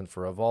fills in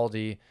for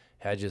Evaldi.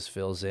 Hedges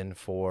fills in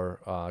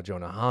for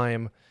Jonah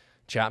Heim.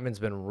 Chapman's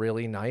been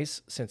really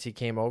nice since he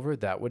came over.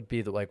 That would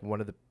be like one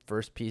of the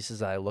first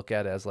pieces I look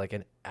at as like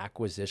an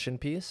acquisition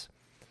piece.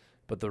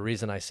 But the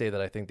reason I say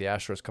that I think the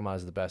Astros come out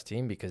as the best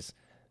team because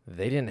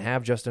they didn't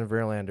have Justin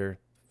Verlander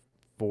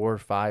 4,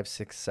 5,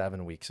 6,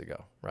 7 weeks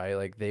ago, right?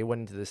 Like they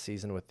went into this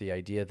season with the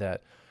idea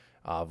that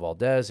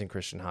Valdez and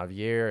Christian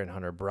Javier and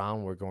Hunter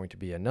Brown were going to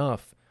be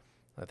enough.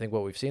 I think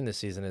what we've seen this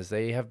season is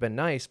they have been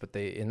nice, but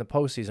they in the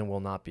postseason will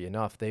not be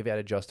enough. They've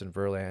added Justin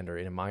Verlander,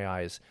 and in my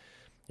eyes,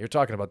 you're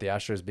talking about the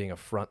Astros being a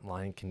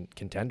frontline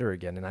contender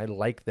again, and I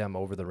like them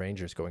over the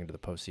Rangers going into the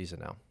postseason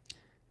now.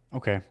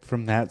 Okay,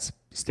 from that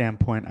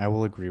standpoint, I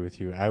will agree with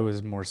you. I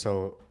was more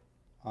so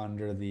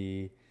under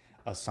the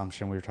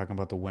assumption we were talking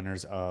about the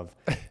winners of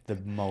the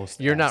most.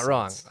 You're assets. not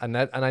wrong,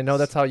 and I know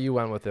that's how you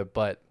went with it,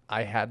 but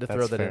I had to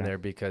throw that fair. in there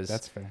because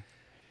that's fair.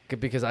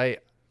 Because I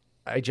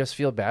just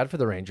feel bad for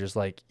the Rangers.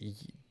 Like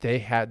they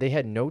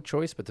had no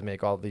choice but to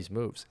make all of these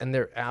moves, and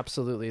they're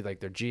absolutely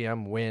like their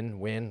GM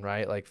win,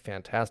 right? Like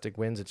fantastic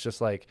wins. It's just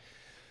like,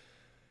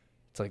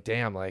 it's like,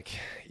 damn, like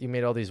you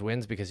made all these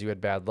wins because you had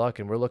bad luck,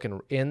 and we're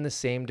looking in the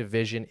same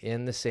division,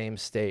 in the same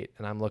state,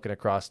 and I'm looking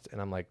across and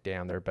I'm like,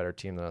 damn, they're a better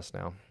team than us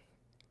now.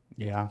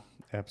 Yeah,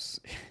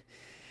 absolutely.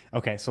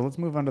 Okay, so let's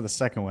move on to the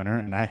second winner,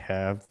 and I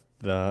have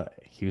the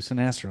Houston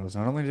Astros.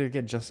 Not only did they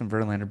get Justin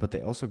Verlander, but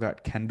they also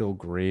got Kendall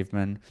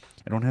Graveman.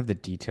 I don't have the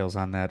details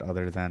on that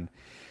other than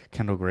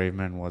Kendall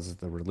Graveman was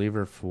the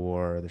reliever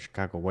for the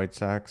Chicago White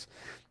Sox.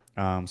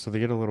 So they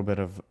get a little bit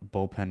of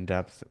bullpen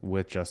depth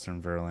with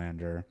Justin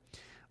Verlander.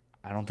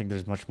 I don't think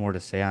there's much more to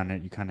say on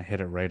it. You kind of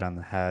hit it right on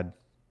the head.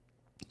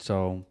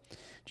 So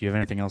do you have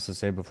anything else to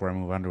say before I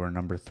move on to our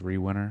number 3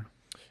 winner?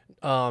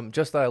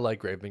 Just that I like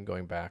Graveman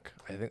going back.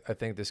 I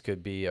think this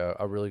could be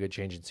a really good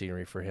change in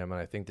scenery for him, and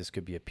I think this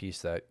could be a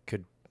piece that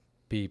could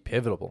be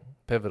pivotal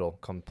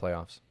come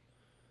playoffs.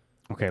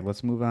 Okay,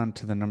 let's move on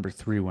to the number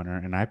 3 winner,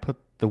 and I put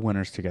the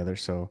winners together.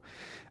 So,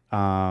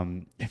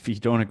 if you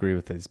don't agree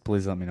with this,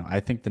 please let me know. I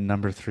think the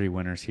number 3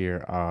 winners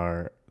here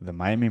are the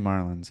Miami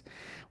Marlins.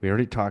 We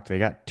already talked; they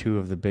got 2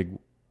 of the big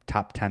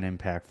top 10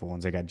 impactful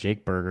ones. They got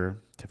Jake Berger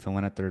to fill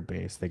in at third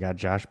base. They got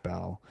Josh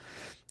Bell.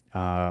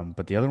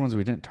 But the other ones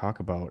we didn't talk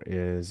about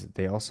is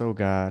they also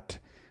got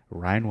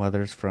Ryan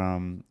Weathers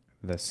from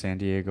the San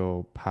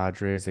Diego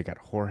Padres. They got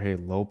Jorge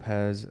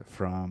Lopez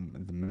from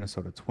the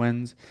Minnesota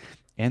Twins,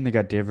 and they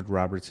got David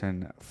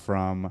Robertson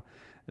from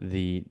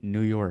the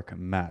New York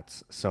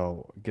Mets.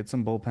 So get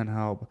some bullpen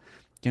help,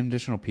 get an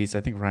additional piece.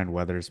 I think Ryan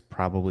Weathers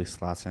probably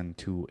slots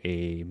into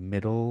a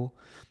middle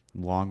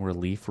long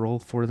relief role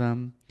for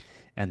them.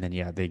 And then,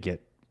 yeah, they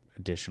get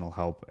additional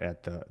help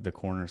at the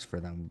corners for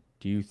them.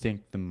 Do you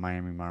think the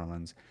Miami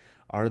Marlins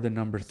are the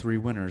number 3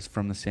 winners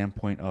from the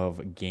standpoint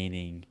of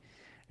gaining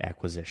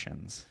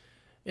acquisitions?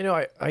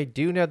 I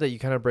do know that you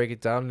kind of break it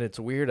down, and it's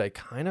weird. I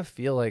kind of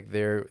feel like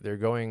they're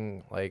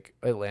going like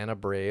Atlanta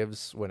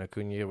Braves when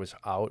Acuna was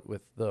out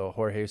with the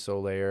Jorge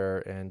Soler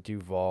and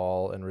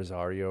Duvall and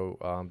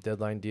Rosario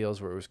deadline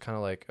deals, where it was kind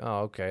of like,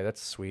 oh, okay,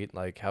 that's sweet.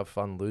 Like, have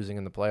fun losing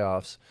in the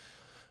playoffs.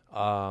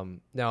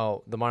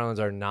 Now the Marlins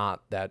are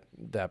not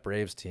that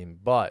Braves team,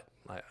 but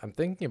I'm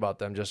thinking about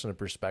them just in a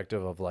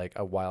perspective of like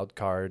a wild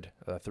card,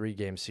 a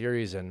 3-game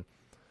series, and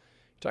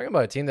talking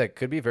about a team that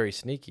could be very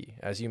sneaky.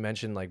 As you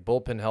mentioned, like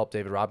bullpen help,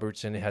 David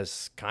Robertson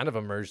has kind of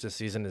emerged this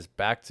season, is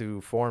back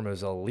to form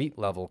as elite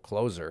level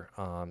closer.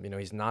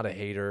 He's not a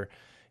hater.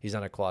 He's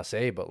not a class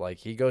A, but like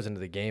he goes into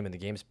the game and the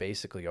game's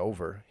basically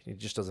over. He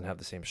just doesn't have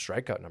the same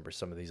strikeout numbers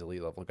some of these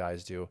elite level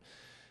guys do.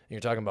 And you're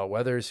talking about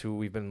Weathers, who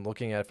we've been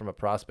looking at from a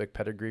prospect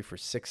pedigree for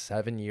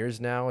 6-7 years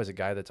now, as a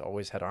guy that's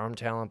always had arm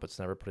talent but's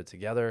never put it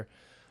together.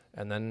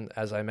 And then,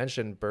 as I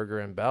mentioned, Berger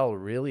and Bell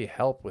really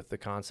help with the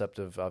concept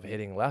of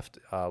hitting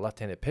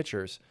left-handed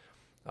pitchers,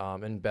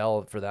 and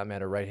Bell, for that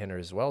matter, right-hander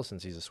as well,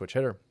 since he's a switch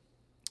hitter.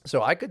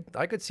 So I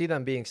could see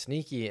them being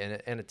sneaky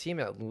and a team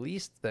at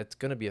least that's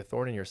going to be a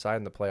thorn in your side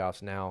in the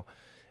playoffs now,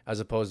 as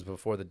opposed to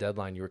before the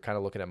deadline. You were kind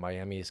of looking at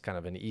Miami as kind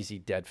of an easy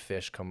dead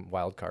fish come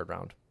wild card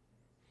round.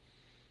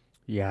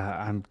 Yeah,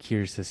 I'm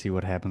curious to see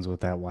what happens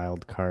with that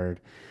wild card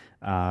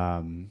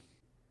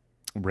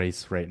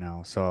race right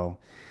now. So,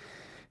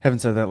 having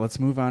said that, let's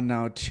move on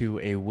now to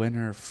a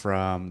winner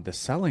from the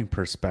selling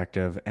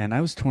perspective. And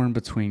I was torn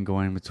between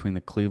going between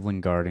the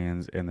Cleveland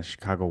Guardians and the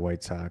Chicago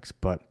White Sox,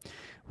 but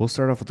we'll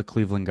start off with the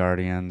Cleveland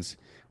Guardians.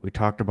 We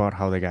talked about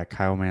how they got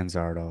Kyle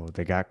Manzardo,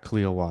 they got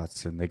Cleo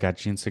Watson, they got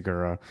Gene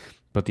Segura,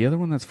 but the other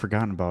one that's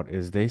forgotten about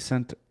is they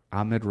sent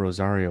Ahmed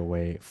Rosario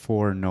away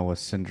for Noah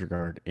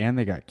Syndergaard, and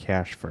they got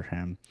cash for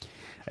him.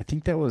 I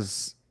think that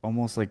was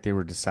almost like they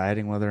were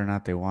deciding whether or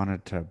not they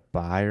wanted to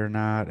buy or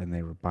not, and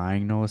they were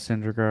buying Noah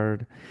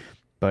Syndergaard.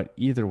 But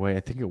either way,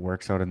 I think it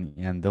works out in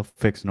the end. They'll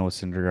fix Noah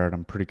Syndergaard.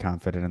 I'm pretty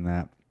confident in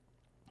that.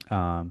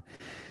 Um,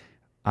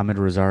 Ahmed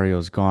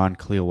Rosario's gone.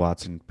 Cleo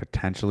Watson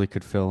potentially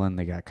could fill in.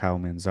 They got Kyle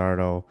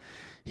Manzardo.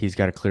 He's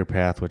got a clear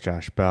path with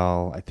Josh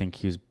Bell. I think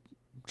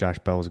Josh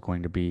Bell is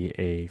going to be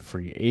a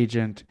free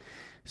agent.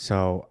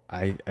 So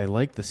I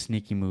like the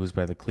sneaky moves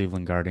by the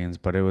Cleveland Guardians,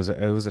 but it was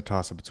a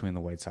toss up between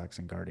the White Sox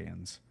and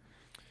Guardians.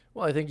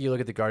 Well, I think you look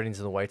at the Guardians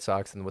and the White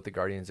Sox, and what the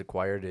Guardians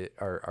acquired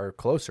are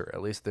closer.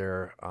 At least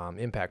they're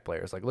impact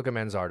players. Like, look at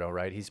Manzardo,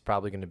 right? He's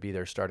probably going to be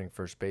their starting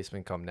first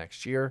baseman come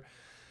next year.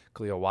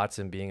 Cleo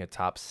Watson being a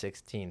top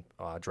 16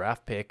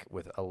 draft pick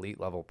with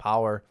elite level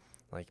power.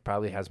 Like, he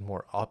probably has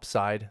more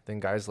upside than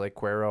guys like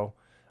Cuero,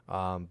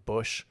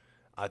 Bush,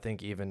 I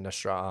think even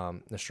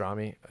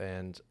Nostrami.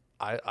 And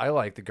I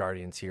like the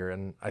Guardians here.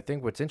 And I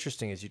think what's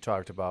interesting is you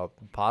talked about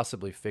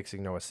possibly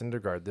fixing Noah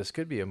Syndergaard. This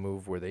could be a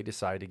move where they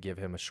decide to give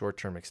him a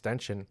short-term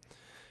extension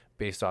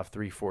based off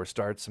 3-4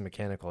 starts and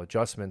mechanical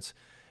adjustments.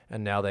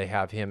 And now they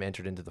have him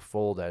entered into the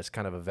fold as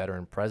kind of a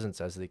veteran presence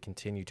as they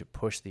continue to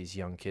push these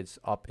young kids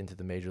up into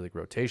the major league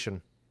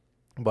rotation.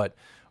 But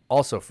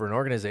also for an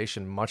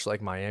organization much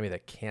like Miami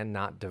that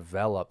cannot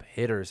develop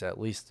hitters at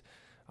least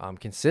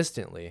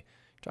consistently,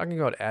 talking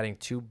about adding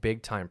 2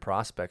 big-time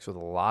prospects with a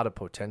lot of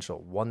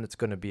potential, one that's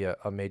going to be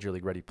a major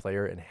league ready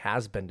player and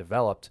has been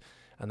developed,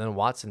 and then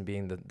Watson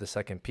being the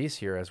second piece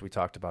here, as we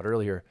talked about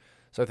earlier.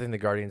 So I think the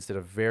Guardians did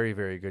a very,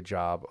 very good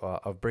job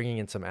of bringing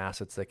in some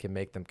assets that can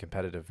make them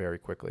competitive very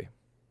quickly.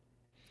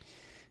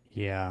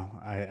 Yeah,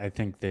 I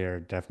think they're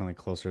definitely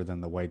closer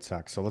than the White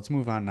Sox. So let's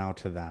move on now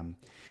to them.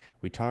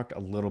 We talked a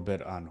little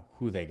bit on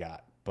who they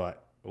got,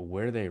 but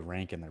where they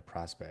rank in their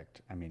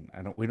prospect. I mean,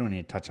 we don't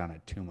need to touch on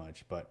it too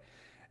much, but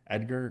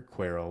Edgar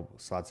Cuero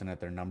slots in at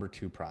their number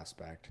 2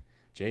 prospect,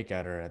 Jake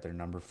Eder at their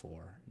number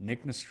 4,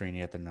 Nick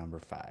Nastrini at their number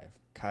 5,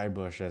 Kai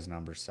Bush as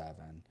number 7,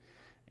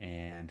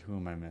 and who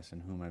am I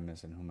missing?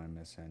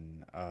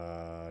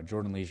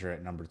 Jordan Leisure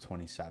at number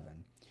 27.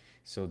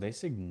 So they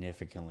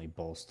significantly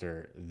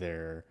bolster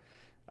their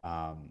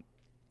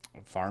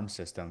farm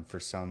system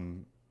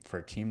for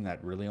a team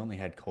that really only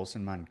had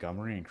Colson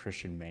Montgomery and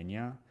Christian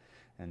Mania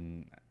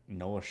and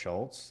Noah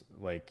Schultz.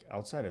 Like,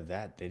 outside of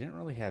that, they didn't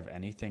really have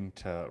anything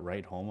to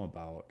write home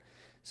about.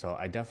 So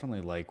I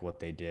definitely like what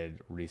they did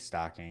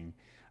restocking.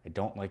 I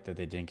don't like that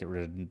they didn't get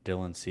rid of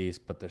Dylan Cease,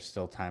 but there's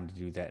still time to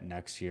do that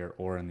next year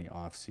or in the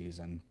off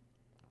season.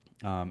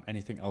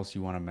 Anything else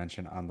you want to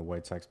mention on the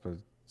White Sox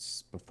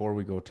before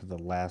we go to the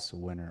last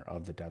winner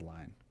of the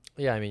deadline?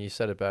 Yeah, I mean, you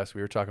said it best.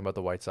 We were talking about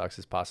the White Sox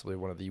as possibly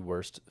one of the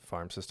worst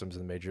farm systems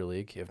in the Major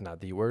League, if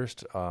not the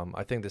worst.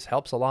 I think this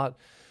helps a lot.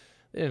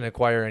 They didn't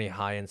acquire any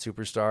high-end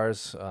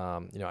superstars.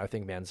 I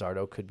think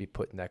Manzardo could be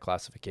put in that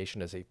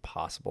classification as a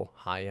possible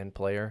high-end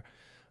player.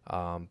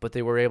 But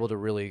they were able to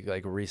really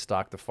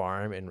restock the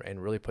farm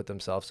and really put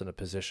themselves in a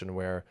position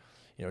where,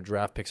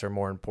 draft picks are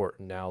more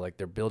important now. Like,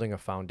 they're building a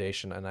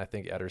foundation, and I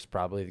think Eder's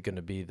probably going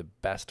to be the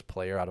best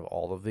player out of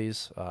all of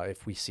these.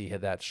 If we see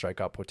that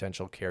strikeout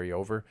potential carry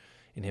over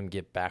and him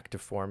get back to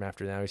form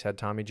after now he's had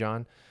Tommy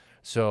John.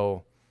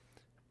 So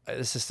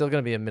this is still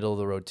going to be a middle of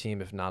the road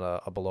team, if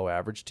not a below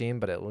average team,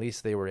 but at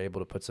least they were able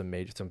to put some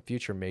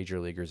future major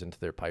leaguers into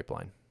their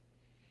pipeline.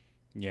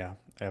 Yeah,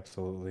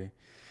 absolutely.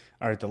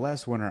 All right, the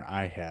last winner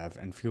I have,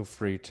 and feel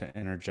free to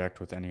interject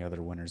with any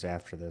other winners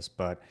after this,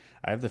 but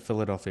I have the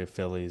Philadelphia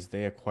Phillies.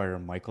 They acquire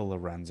Michael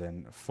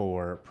Lorenzen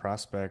for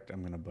prospect,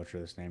 I'm going to butcher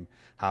this name,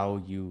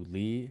 Hao Yu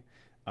Lee,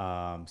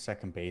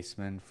 second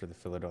baseman for the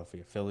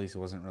Philadelphia Phillies. It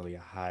wasn't really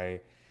a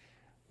high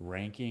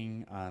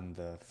ranking on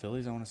the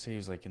Phillies. I want to say he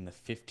was like in the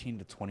 15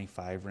 to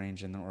 25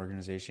 range in the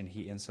organization.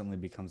 He instantly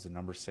becomes the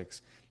number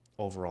 6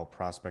 overall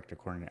prospect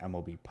according to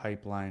MLB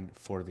Pipeline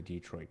for the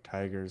Detroit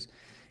Tigers.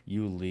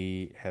 Yu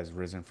Lee has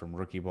risen from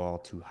rookie ball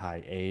to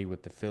high A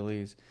with the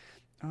Phillies.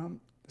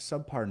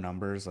 Subpar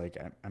numbers, like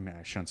I mean,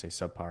 I shouldn't say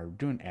subpar,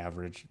 doing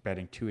average,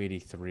 batting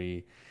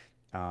 283,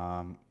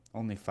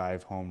 only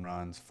 5 home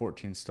runs,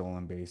 14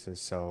 stolen bases.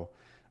 So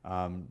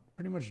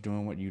pretty much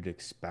doing what you'd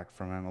expect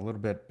from him. A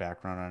little bit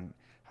background on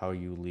how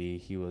Yu Lee.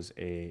 He was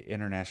a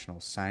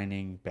international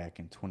signing back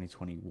in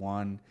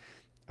 2021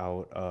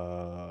 out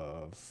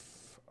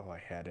of, oh, I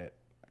had it.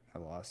 I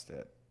lost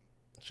it.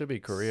 Should be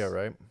Korea,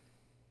 right?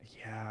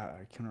 Yeah,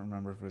 I can't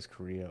remember if it was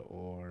Korea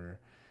or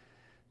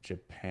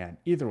Japan.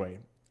 Either way,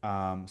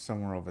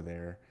 somewhere over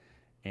there,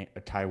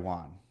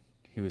 Taiwan.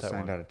 He was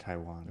signed Taiwan. out of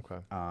Taiwan.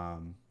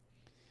 Okay.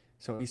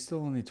 So he's still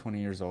only 20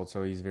 years old,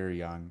 so he's very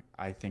young.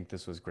 I think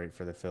this was great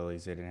for the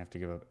Phillies. They didn't have to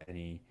give up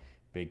any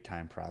big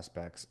time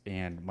prospects.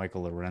 And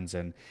Michael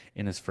Lorenzen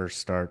in his first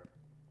start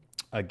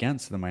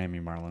against the Miami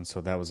Marlins.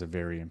 So that was a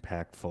very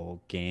impactful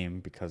game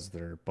because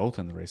they're both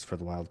in the race for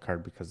the wild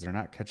card because they're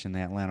not catching the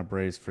Atlanta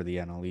Braves for the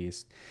NL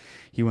East.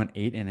 He went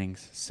 8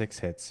 innings, 6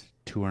 hits,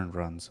 2 earned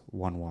runs,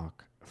 1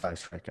 walk, 5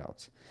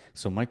 strikeouts.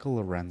 So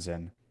Michael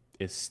Lorenzen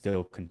is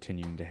still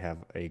continuing to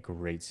have a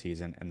great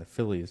season, and the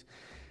Phillies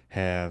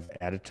have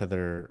added to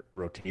their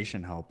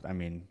rotation help. I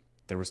mean,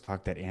 there was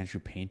talk that Andrew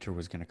Painter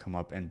was going to come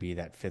up and be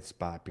that fifth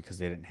spot because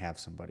they didn't have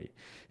somebody.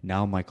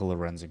 Now Michael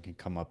Lorenzen can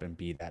come up and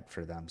be that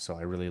for them. So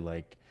I really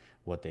like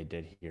what they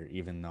did here,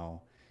 even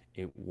though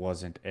it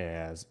wasn't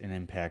as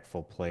an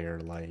impactful player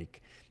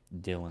like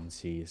Dylan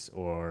Cease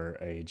or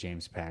a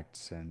James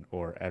Paxton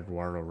or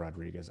Eduardo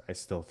Rodriguez. I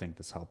still think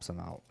this helps them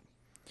out.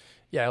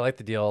 Yeah, I like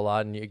the deal a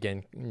lot. And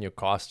again,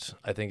 cost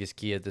I think is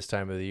key at this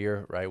time of the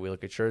year, right? We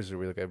look at Scherzer,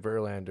 we look at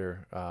Verlander.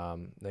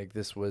 Like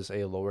this was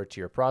a lower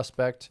tier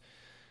prospect.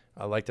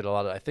 I liked it a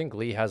lot. I think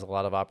Lee has a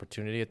lot of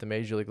opportunity at the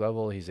major league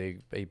level. He's a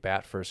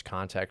bat first,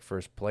 contact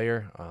first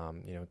player.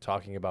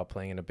 Talking about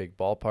playing in a big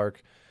ballpark,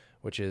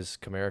 which is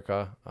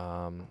Comerica.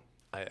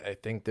 I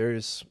think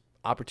there's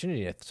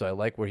opportunity. So I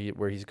like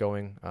where he's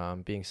going.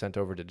 Being sent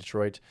over to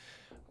Detroit.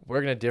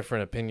 We're going to differ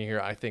in opinion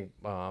here. I think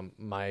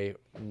my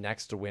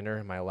last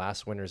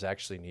winner is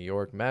actually New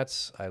York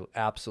Mets. I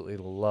absolutely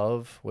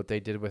love what they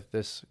did with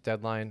this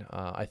deadline.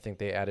 I think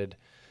they added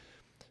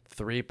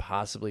 3,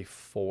 possibly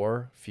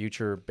 4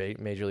 future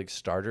major league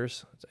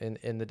starters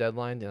in the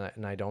deadline,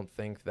 and I don't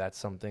think that's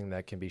something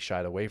that can be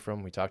shied away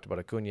from. We talked about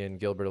Acuna and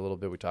Gilbert a little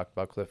bit. We talked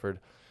about Clifford.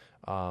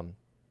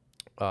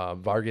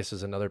 Vargas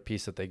is another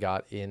piece that they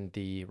got in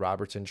the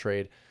Robertson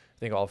trade. I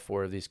think all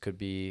 4 of these could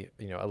be,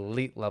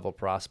 elite level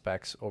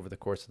prospects over the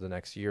course of the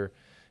next year.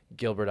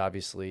 Gilbert,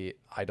 obviously,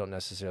 I don't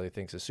necessarily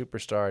think is a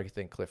superstar. I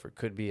think Clifford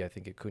could be. I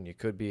think Acuna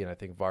could be. And I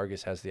think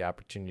Vargas has the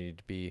opportunity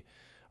to be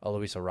a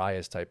Luis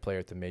Arias type player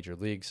at the major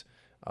leagues.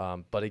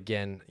 But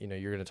again,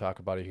 you're going to talk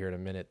about it here in a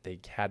minute. They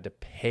had to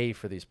pay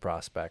for these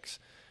prospects.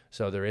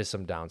 So there is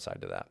some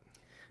downside to that.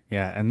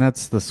 Yeah, and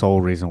that's the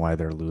sole reason why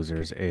they're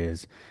losers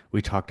is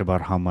we talked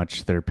about how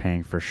much they're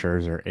paying for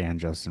Scherzer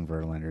and Justin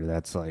Verlander.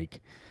 That's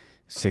like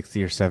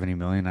 60 or 70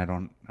 million. I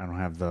don't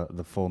have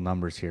the full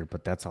numbers here,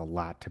 but that's a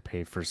lot to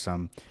pay for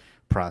some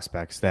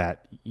prospects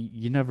that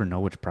you never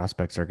know which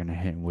prospects are going to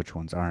hit and which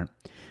ones aren't.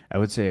 I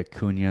would say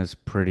Acuna's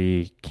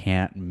pretty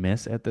can't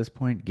miss at this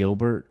point.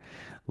 Gilbert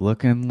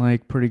looking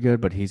like pretty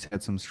good, but he's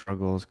had some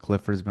struggles.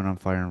 Clifford's been on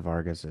fire and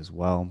Vargas as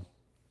well.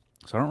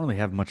 So I don't really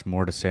have much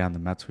more to say on the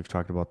Mets. We've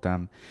talked about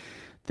them.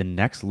 The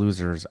next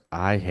losers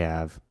I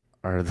have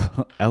are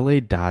the LA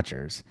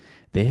Dodgers.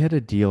 They had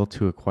a deal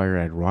to acquire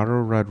Eduardo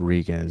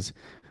Rodriguez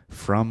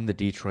from the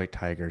Detroit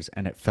Tigers,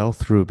 and it fell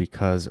through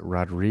because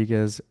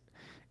Rodriguez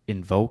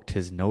invoked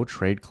his no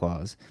trade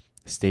clause,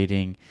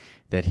 stating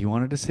that he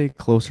wanted to stay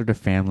closer to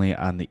family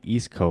on the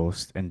East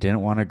Coast and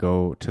didn't want to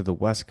go to the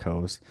West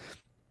Coast.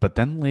 But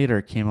then later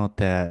it came out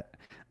that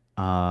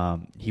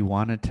he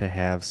wanted to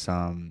have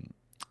some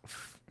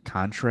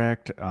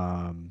contract.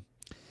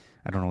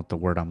 I don't know what the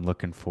word I'm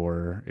looking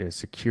for is,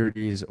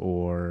 securities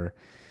or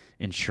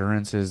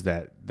insurances,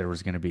 that there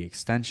was going to be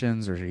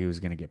extensions or he was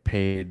going to get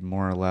paid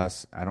more or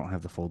less. I don't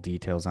have the full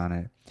details on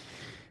it.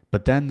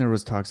 But then there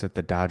was talks that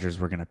the Dodgers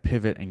were going to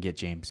pivot and get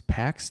James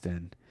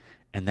Paxton,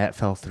 and that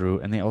fell through.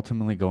 And they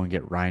ultimately go and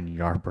get Ryan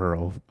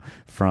Yarbrough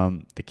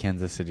from the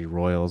Kansas City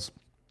Royals.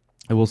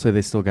 I will say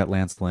they still got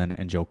Lance Lynn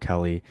and Joe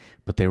Kelly,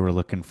 but they were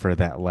looking for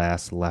that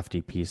last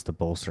lefty piece to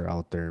bolster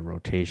out their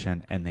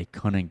rotation, and they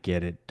couldn't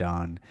get it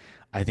done.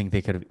 I think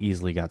they could have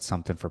easily got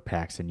something for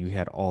Paxton. You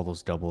had all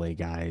those double A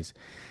guys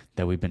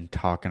that we've been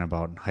talking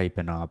about and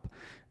hyping up,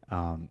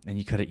 and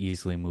you could have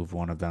easily moved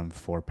one of them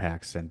for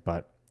Paxton.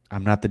 But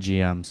I'm not the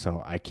GM,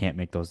 so I can't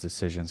make those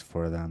decisions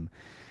for them.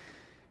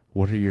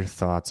 What are your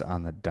thoughts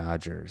on the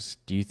Dodgers?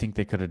 Do you think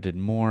they could have did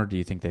more? Do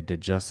you think they did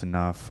just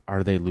enough?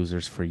 Are they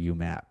losers for you,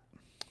 Matt?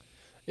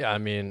 Yeah, I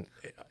mean,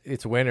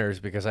 it's winners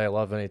because I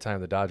love any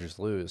time the Dodgers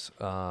lose.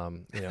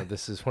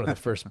 This is one of the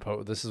first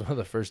this is one of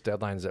the first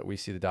deadlines that we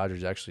see the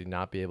Dodgers actually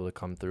not be able to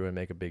come through and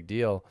make a big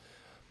deal.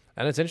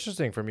 And it's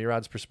interesting from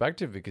Erod's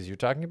perspective because you're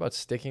talking about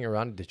sticking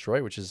around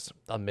Detroit, which is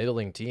a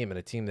middling team and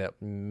a team that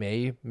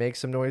may make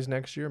some noise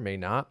next year, may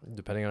not,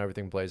 depending on how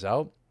everything plays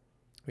out.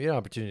 We had an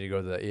opportunity to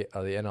go to the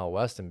NL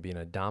West and be in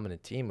a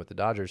dominant team with the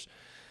Dodgers.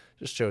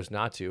 Just chose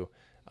not to.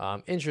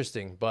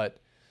 Interesting, but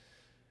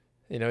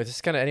it's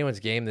just kind of anyone's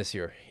game this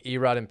year.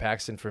 Erod and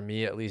Paxton, for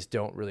me at least,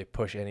 don't really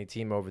push any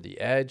team over the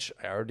edge.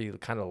 I already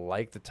kind of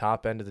like the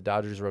top end of the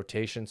Dodgers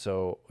rotation.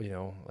 So,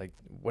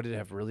 would it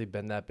have really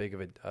been that big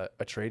of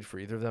a trade for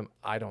either of them?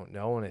 I don't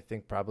know. And I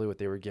think probably what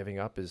they were giving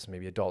up is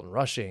maybe a Dalton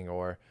Rushing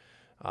or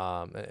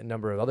a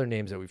number of other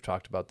names that we've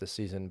talked about this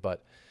season.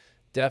 But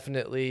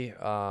definitely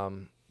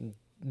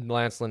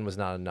Lance Lynn was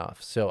not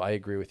enough. So I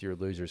agree with your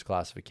losers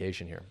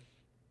classification here.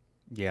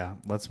 Yeah,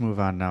 let's move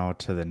on now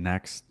to the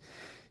next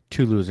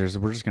two losers.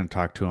 We're just going to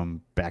talk to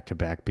them back to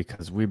back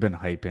because we've been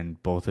hyping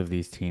both of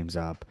these teams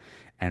up,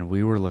 and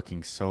we were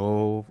looking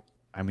so.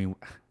 I mean,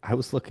 I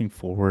was looking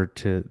forward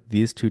to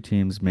these two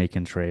teams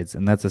making trades,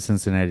 and that's the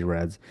Cincinnati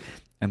Reds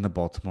and the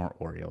Baltimore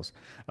Orioles.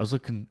 I was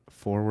looking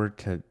forward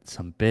to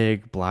some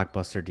big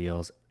blockbuster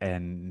deals,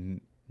 and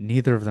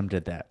neither of them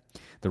did that.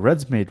 The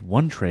Reds made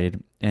one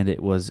trade, and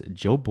it was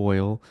Joe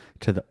Boyle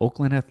to the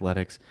Oakland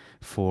Athletics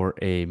for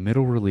a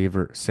middle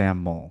reliever, Sam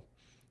Moll.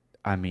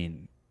 I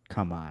mean,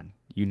 come on.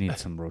 You need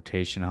some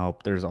rotation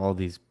help. There's all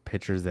these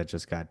pitchers that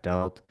just got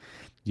dealt.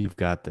 You've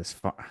got this.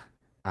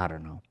 I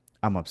don't know.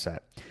 I'm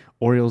upset.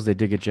 Orioles, they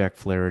did get Jack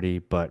Flaherty,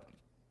 but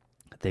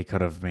they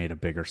could have made a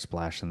bigger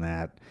splash than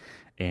that.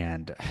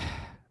 And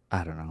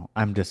I don't know.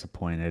 I'm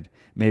disappointed.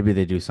 Maybe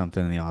they do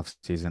something in the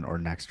offseason or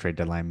next trade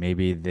deadline.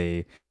 Maybe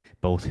they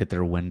both hit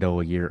their window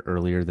a year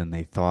earlier than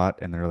they thought.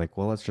 And they're like,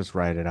 well, let's just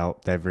ride it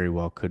out. That very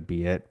well could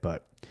be it.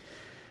 But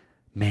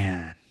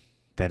man,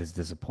 that is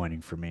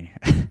disappointing for me.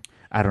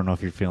 I don't know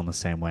if you're feeling the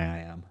same way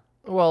I am.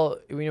 Well,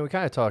 we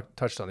kind of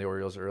touched on the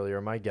Orioles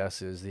earlier. My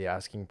guess is the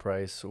asking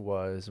price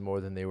was more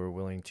than they were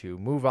willing to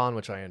move on,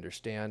 which I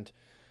understand.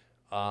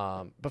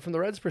 But from the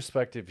Reds'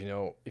 perspective,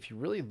 if you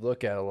really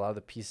look at a lot of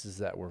the pieces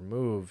that were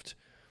moved,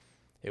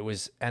 it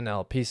was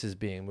NL pieces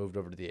being moved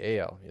over to the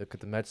AL. You look at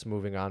the Mets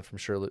moving on from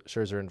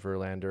Scherzer and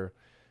Verlander.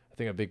 I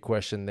think a big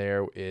question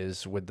there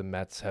is, would the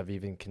Mets have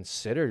even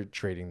considered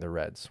trading the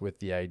Reds with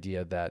the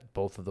idea that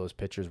both of those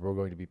pitchers were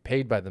going to be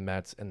paid by the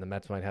Mets and the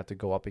Mets might have to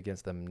go up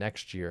against them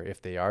next year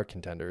if they are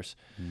contenders?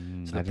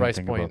 So the price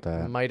point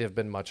might have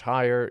been much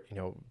higher.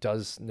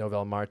 Does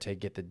Novel Marte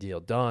get the deal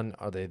done?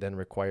 Are they then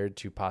required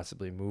to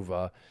possibly move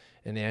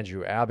an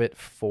Andrew Abbott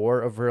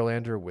for a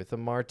Verlander with a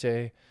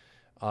Marte?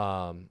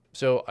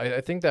 So I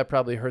think that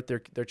probably hurt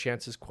their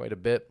chances quite a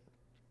bit.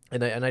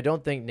 And I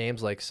don't think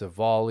names like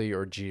Savali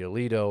or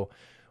Giolito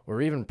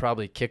were even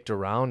probably kicked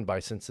around by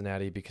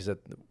Cincinnati because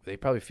they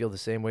probably feel the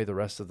same way the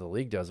rest of the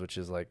league does, which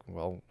is like,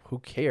 well, who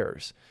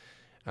cares?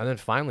 And then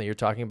finally, you're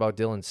talking about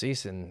Dylan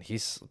Cease, and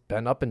he's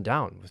been up and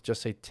down with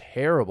just a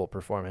terrible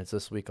performance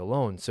this week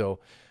alone.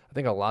 So I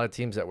think a lot of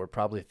teams that were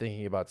probably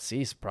thinking about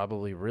Cease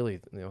probably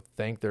really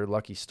thank their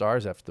lucky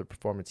stars after the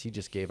performance he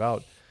just gave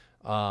out.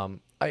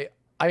 I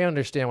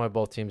understand why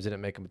both teams didn't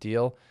make a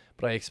deal,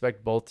 but I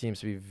expect both teams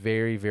to be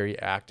very, very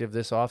active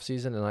this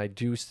offseason, and I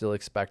do still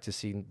expect to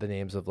see the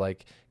names of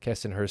like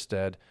Keston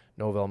Herstead,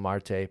 Novel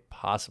Marte,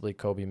 possibly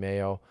Kobe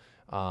Mayo.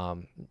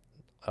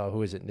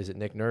 Who is it? Is it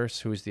Nick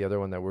Nurse? Who's the other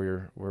one that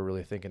we're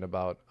really thinking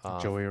about?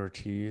 Joey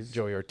Ortiz.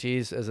 Joey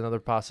Ortiz as another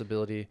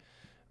possibility.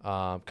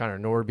 Connor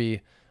Norby.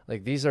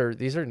 Like these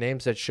are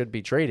names that should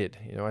be traded.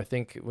 I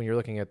think when you're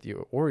looking at the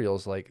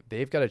Orioles, like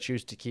they've got to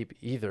choose to keep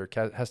either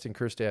Heston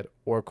Kjerstad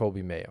or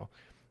Kobe Mayo.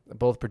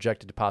 Both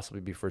projected to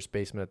possibly be first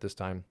baseman at this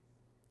time.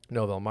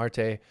 Novel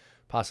Marte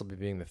possibly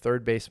being the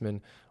third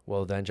baseman.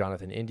 Well, then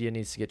Jonathan India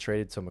needs to get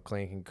traded so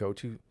McClain can go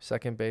to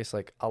second base.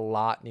 Like a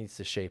lot needs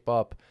to shape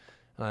up.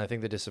 And I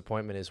think the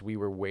disappointment is we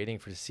were waiting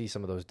to see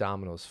some of those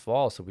dominoes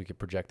fall so we could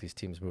project these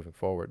teams moving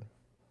forward.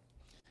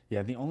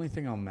 Yeah, the only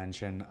thing I'll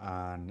mention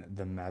on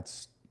the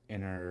Mets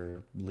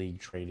interleague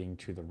trading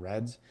to the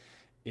Reds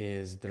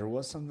is there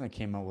was something that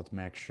came out with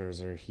Max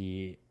Scherzer.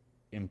 He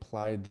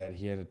implied that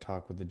he had a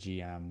talk with the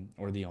GM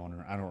or the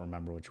owner. I don't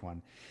remember which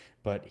one,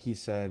 but he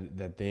said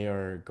that they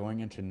are going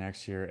into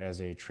next year as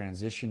a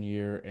transition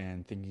year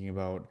and thinking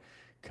about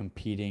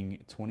competing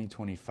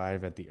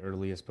 2025 at the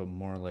earliest, but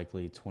more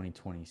likely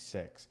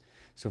 2026.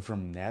 So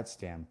from that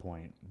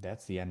standpoint,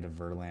 that's the end of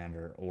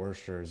Verlander or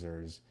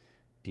Scherzer's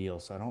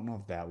deal. So I don't know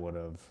if that would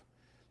have.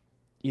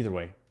 Either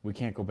way, we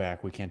can't go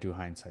back. We can't do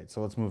hindsight.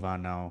 So let's move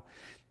on now.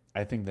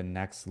 I think the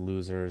next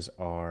losers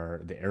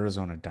are the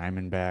Arizona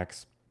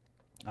Diamondbacks.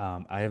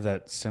 I have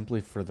that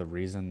simply for the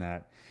reason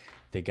that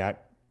they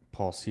got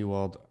Paul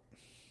Sewald.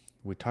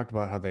 We talked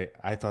about how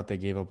I thought they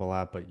gave up a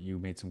lot, but you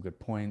made some good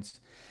points.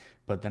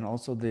 But then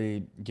also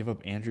they give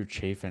up Andrew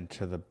Chafin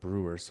to the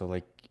Brewers. So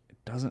like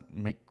it doesn't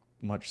make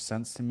much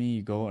sense to me.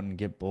 You go and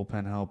get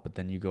bullpen help, but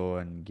then you go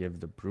and give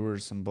the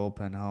Brewers some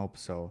bullpen help.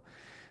 So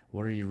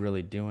what are you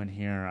really doing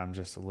here? I'm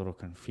just a little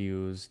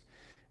confused.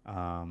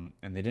 And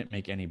they didn't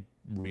make any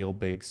real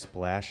big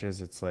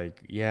splashes. It's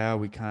like, yeah,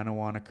 we kind of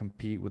want to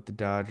compete with the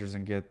Dodgers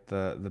and get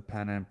the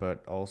pennant,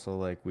 but also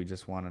like we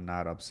just want to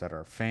not upset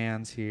our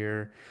fans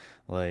here.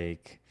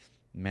 Like,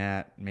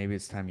 Matt, maybe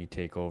it's time you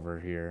take over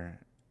here.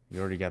 You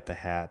already got the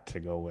hat to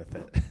go with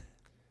it.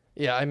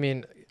 Yeah, I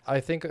mean, I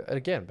think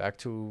again back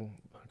to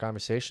a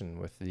conversation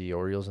with the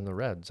Orioles and the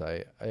Reds.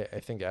 I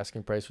think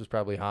asking price was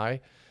probably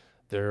high.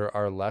 There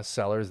are less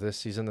sellers this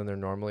season than there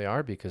normally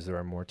are because there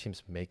are more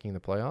teams making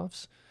the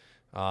playoffs.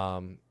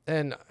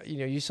 And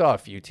you saw a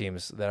few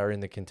teams that are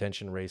in the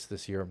contention race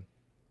this year,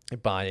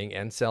 buying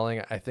and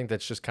selling. I think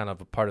that's just kind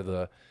of a part of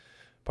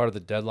the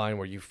deadline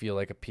where you feel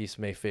like a piece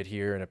may fit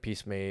here and a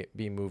piece may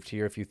be moved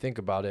here. If you think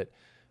about it,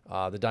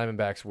 the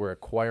Diamondbacks were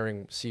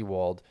acquiring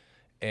Seawald,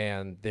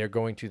 and they're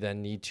going to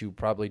then need to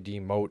probably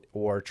demote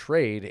or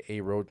trade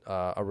a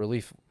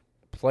relief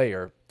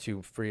player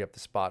to free up the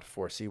spot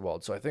for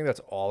Seawald. So I think that's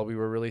all we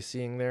were really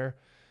seeing there.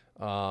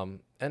 And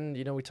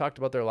we talked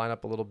about their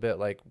lineup a little bit.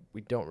 Like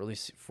we don't really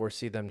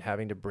foresee them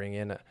having to bring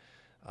in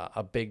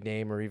a big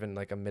name or even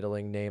like a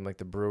middling name like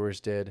the Brewers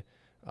did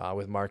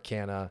with Mark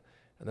Canha.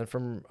 And then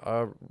from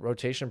a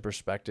rotation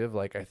perspective,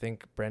 like I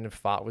think Brandon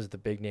Pfaadt was the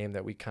big name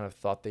that we kind of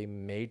thought they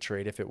may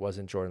trade if it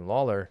wasn't Jordan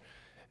Lawler.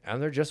 And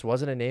there just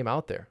wasn't a name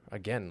out there.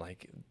 Again,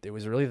 like it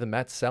was really the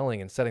Mets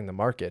selling and setting the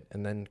market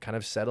and then kind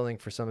of settling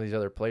for some of these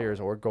other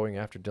players or going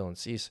after Dylan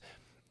Cease.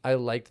 I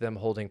liked them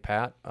holding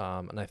pat.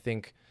 And I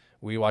think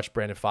we watched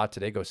Brandon Pfaadt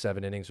today go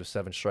 7 innings with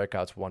 7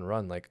 strikeouts, 1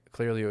 run. Like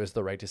clearly it was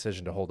the right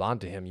decision to hold on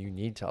to him. You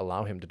need to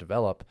allow him to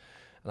develop.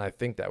 And I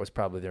think that was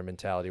probably their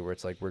mentality where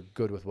it's like, we're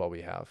good with what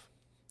we have.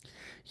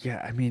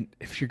 Yeah, I mean,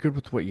 if you're good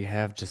with what you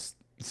have, just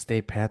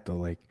stay pat though.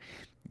 Like,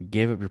 you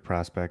gave up your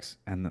prospects,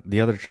 and the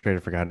other trade I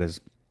forgot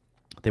is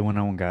they went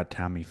out and got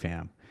Tommy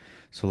Pham.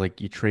 So like,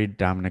 you trade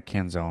Dominic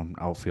Canzone,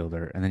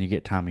 outfielder, and then you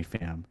get Tommy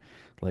Pham.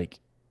 Like,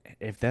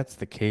 if that's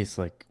the case,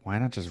 like, why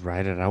not just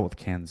ride it out with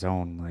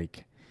Canzone?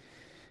 Like,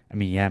 I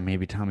mean, yeah,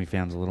 maybe Tommy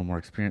Pham's a little more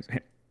experienced.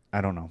 I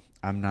don't know.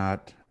 I'm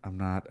not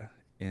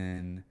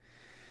in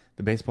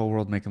the baseball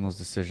world making those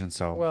decisions.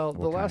 So Well, the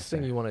what can I last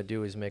thing say? you want to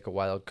do is make a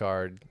wild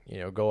card,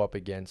 go up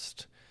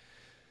against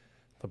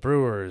the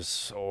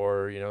Brewers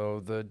or,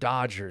 the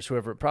Dodgers,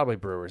 whoever, probably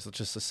Brewers. Let's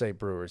just say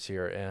Brewers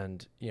here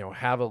and,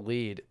 have a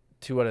lead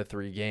 2 out of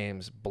 3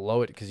 games,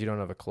 blow it because you don't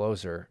have a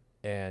closer.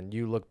 And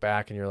you look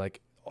back and you're like,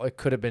 oh, it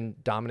could have been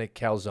Dominic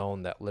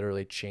Calzone that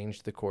literally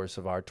changed the course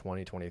of our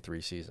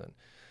 2023 season.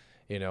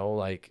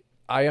 Like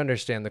I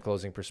understand the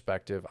closing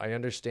perspective. I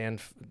understand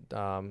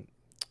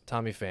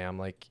Tommy Pham.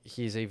 Like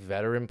he's a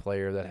veteran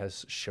player that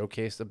has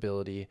showcased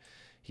ability.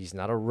 He's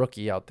not a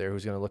rookie out there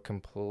who's going to look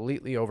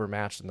completely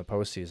overmatched in the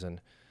postseason.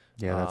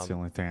 Yeah, that's the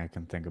only thing I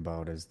can think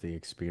about is the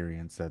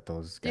experience that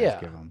those guys Yeah.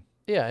 give them.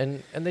 Yeah,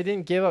 and they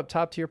didn't give up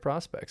top tier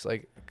prospects.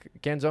 Like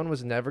Canzone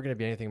was never going to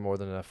be anything more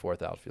than a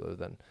 4th outfielder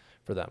than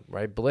for them,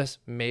 right? Bliss,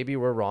 maybe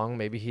we're wrong.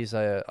 Maybe he's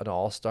an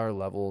all-star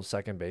level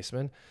second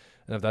baseman.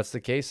 And if that's the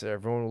case,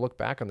 everyone will look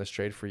back on this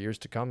trade for years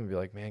to come and be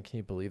like, man, can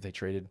you believe they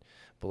traded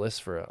Bliss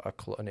for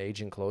an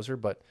aging closer?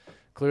 But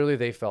clearly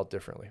they felt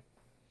differently.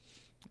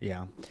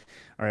 Yeah.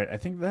 All right. I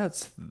think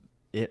that's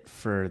it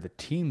for the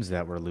teams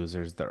that were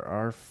losers. There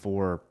are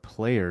 4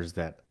 players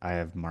that I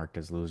have marked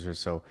as losers,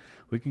 so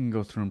we can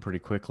go through them pretty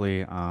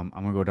quickly. I'm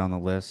gonna go down the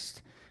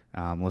list,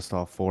 list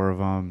all 4 of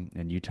them,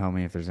 and you tell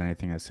me if there's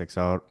anything that sticks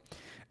out.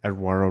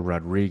 Eduardo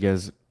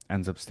Rodriguez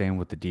ends up staying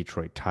with the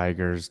Detroit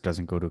Tigers,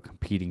 doesn't go to a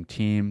competing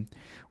team.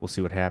 We'll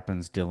see what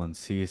happens. Dylan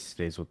Cease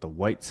stays with the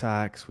White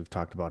Sox. We've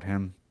talked about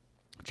him.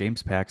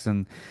 James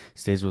Paxton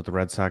stays with the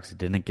Red Sox,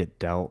 didn't get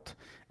dealt.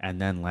 And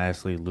then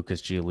lastly,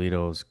 Lucas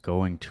Giolito's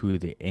going to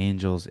the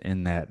Angels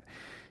in that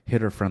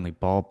hitter-friendly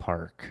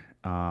ballpark.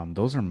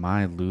 Those are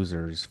my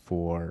losers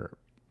for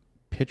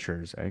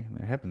pitchers. It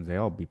happens they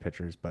all be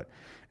pitchers, but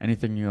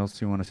anything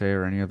else you want to say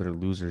or any other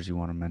losers you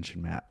want to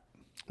mention, Matt?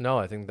 No,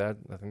 I think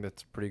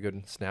that's a pretty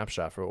good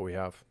snapshot for what we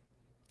have.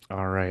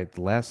 All right,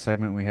 the last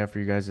segment we have for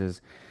you guys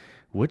is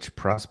which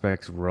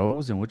prospects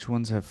rose and which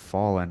ones have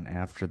fallen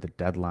after the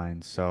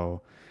deadline.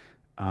 So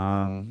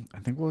I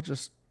think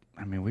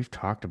I mean, we've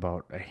talked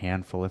about a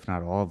handful, if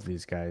not all of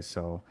these guys.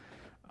 So,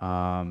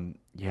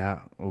 yeah,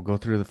 we'll go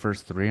through the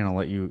first 3 and I'll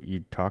let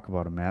you talk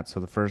about them, Matt. So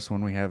the first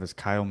one we have is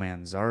Kyle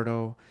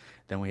Manzardo.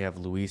 Then we have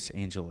Luis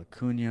Angel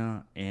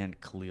Acuna and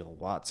Khalil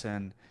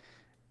Watson.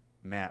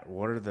 Matt,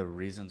 what are the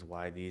reasons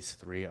why these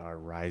 3 are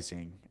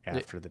rising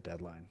after the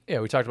deadline? Yeah,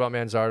 we talked about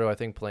Manzardo. I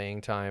think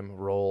playing time,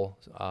 role,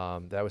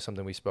 that was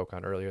something we spoke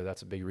on earlier.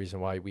 That's a big reason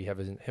why we have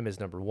him as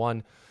number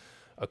 1.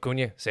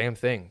 Acuna, same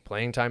thing,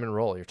 playing time and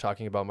role. You're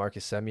talking about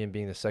Marcus Semien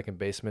being the second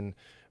baseman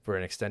for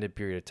an extended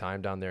period of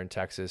time down there in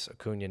Texas.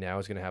 Acuna now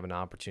is going to have an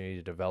opportunity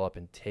to develop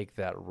and take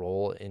that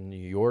role in New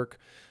York.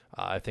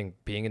 I think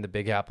being in the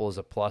Big Apple is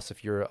a plus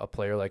if you're a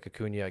player like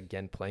Acuna,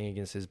 again, playing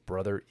against his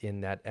brother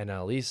in that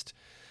NL East.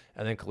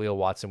 And then Khalil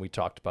Watson, we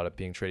talked about it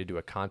being traded to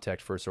a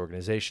contact-first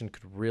organization,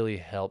 could really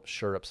help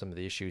shore up some of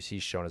the issues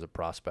he's shown as a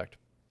prospect.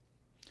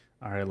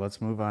 All right, let's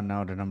move on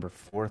now to number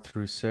 4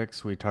 through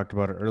 6. We talked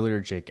about it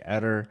earlier. Jake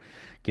Eder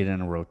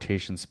getting a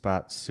rotation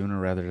spot sooner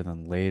rather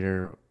than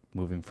later,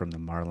 moving from the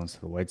Marlins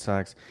to the White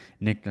Sox.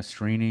 Nick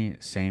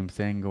Nastrini, same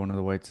thing, going to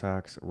the White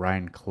Sox.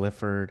 Ryan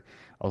Clifford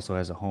also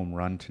has a home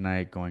run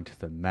tonight, going to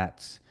the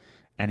Mets.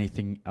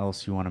 Anything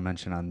else you want to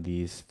mention on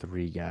these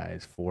three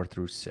guys, 4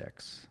 through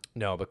 6?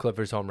 No, but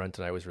Clifford's home run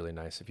tonight was really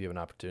nice. If you have an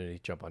opportunity,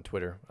 jump on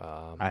Twitter.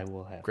 I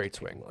will have. Great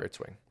swing, great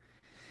swing.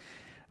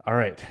 All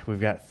right,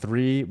 we've got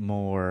three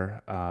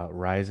more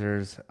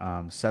risers,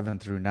 7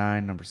 through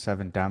 9. Number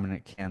 7,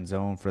 Dominic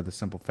Canzone, for the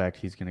simple fact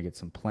he's going to get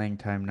some playing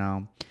time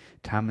now.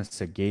 Thomas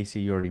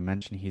Sagasi, you already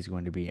mentioned he's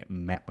going to be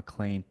Matt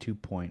McLain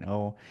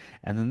 2.0.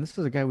 And then this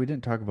is a guy we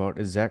didn't talk about,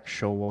 is Zach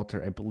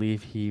Showalter. I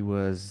believe he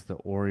was the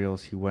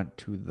Orioles. He went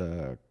to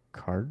the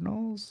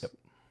Cardinals. Yep.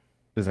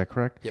 Is that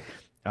correct? Yep.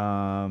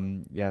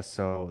 Yeah,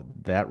 so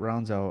that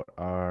rounds out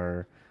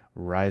our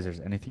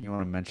risers. Anything you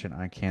want to mention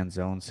on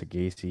Canzone,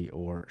 Sagasi,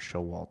 or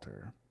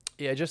Showalter?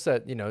 Yeah, just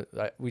that,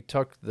 we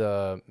took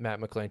the Matt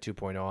McLain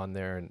 2.0 on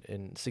there,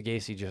 and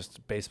Sagasi,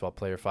 just baseball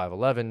player,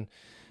 5'11".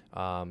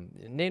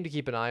 Name to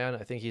keep an eye on.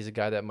 I think he's a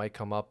guy that might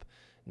come up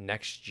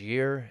next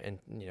year, and,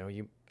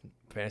 you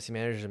fantasy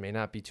managers may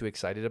not be too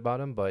excited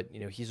about him, but,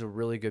 he's a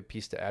really good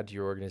piece to add to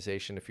your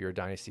organization if you're a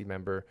dynasty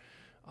member.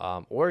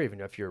 Or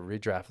even if you're a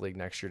redraft league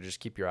next year, just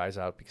keep your eyes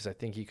out, because I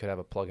think he could have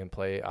a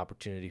plug-and-play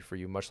opportunity for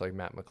you, much like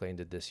Matt McLain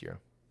did this year.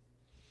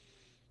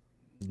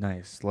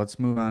 Nice. Let's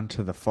move on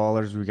to the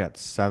fallers. We got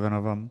 7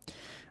 of them.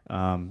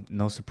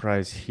 No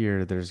surprise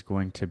here. There's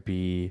going to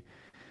be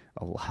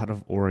a lot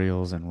of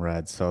Orioles and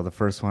Reds. So the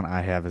first one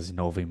I have is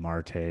Novi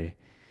Marte.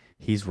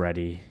 He's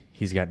ready.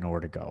 He's got nowhere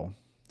to go.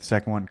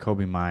 Second one,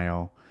 Kobe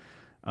Mayo,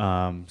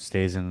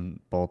 stays in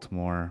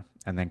Baltimore.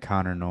 And then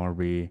Connor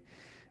Norby.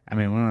 I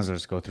mean, we might as well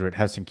just go through it.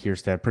 Heston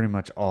Kierstad, pretty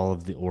much all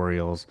of the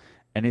Orioles.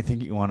 Anything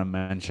you want to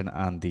mention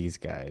on these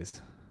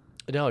guys?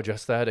 No,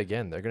 just that,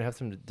 again, they're going to have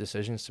some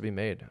decisions to be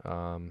made.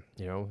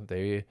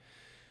 They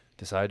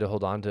decided to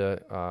hold on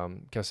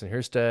to Keston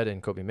Kierstad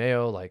and Kobe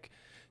Mayo, like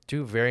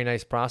two very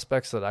nice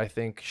prospects that I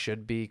think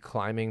should be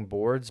climbing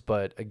boards.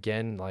 But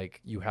again, like,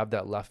 you have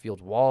that left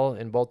field wall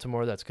in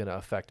Baltimore that's going to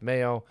affect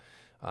Mayo.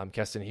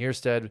 Keston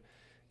Kierstad,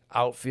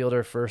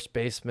 outfielder, first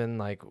baseman,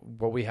 like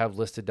what we have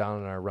listed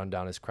down in our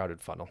rundown is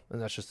crowded funnel. And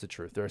that's just the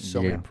truth. There are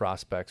so many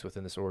prospects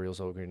within this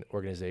Orioles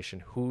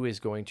organization who is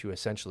going to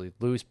essentially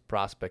lose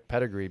prospect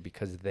pedigree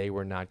because they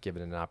were not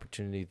given an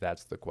opportunity.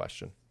 That's the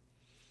question.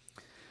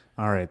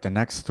 All right. The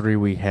next 3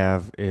 we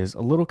have is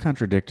a little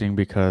contradicting,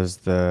 because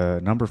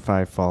the number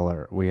 5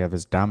 faller we have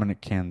is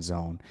Dominic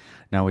Canzone.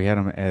 Now, we had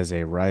him as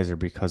a riser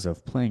because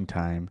of playing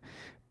time,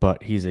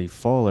 but he's a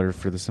faller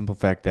for the simple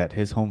fact that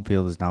his home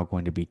field is now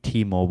going to be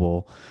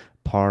T-Mobile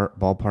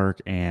ballpark,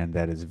 and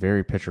that is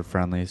very pitcher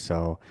friendly.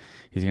 So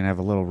he's going to have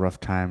a little rough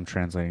time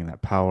translating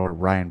that power.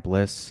 Ryan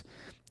Bliss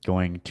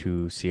going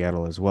to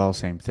Seattle as well,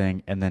 same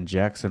thing. And then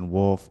Jackson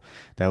Wolf,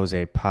 that was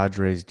a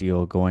Padres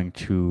deal, going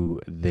to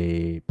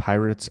the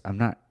Pirates. I'm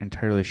not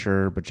entirely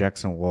sure, but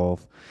Jackson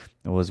Wolf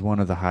was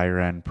one of the higher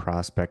end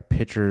prospect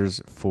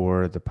pitchers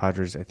for the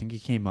Padres. I think he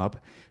came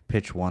up,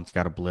 pitched once,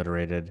 got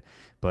obliterated,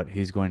 but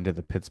he's going to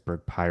the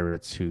Pittsburgh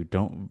Pirates, who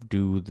don't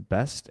do the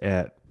best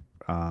at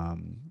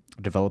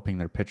developing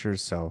their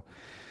pitchers. So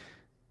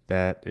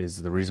that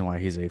is the reason why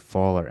he's a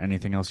faller.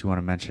 Anything else you want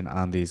to mention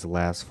on these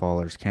last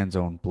fallers,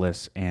 Canzone,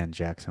 Bliss, and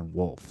Jackson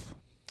Wolf?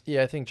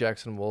 Yeah, I think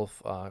Jackson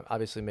Wolf,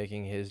 obviously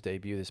making his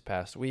debut this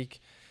past week,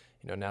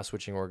 now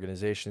switching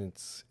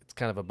organizations, it's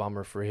kind of a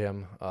bummer for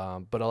him.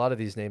 But a lot of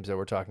these names that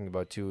we're talking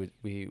about too,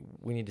 we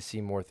need to see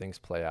more things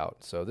play out.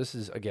 So this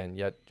is, again,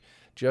 yet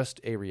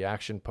just a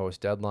reaction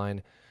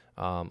post-deadline.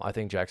 I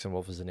think Jackson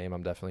Wolf is a name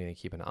I'm definitely going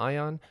to keep an eye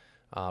on.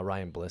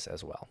 Ryan Bliss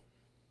as well.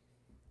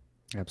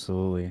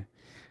 Absolutely.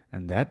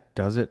 And that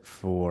does it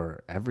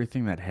for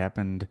everything that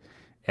happened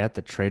at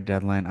the trade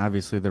deadline.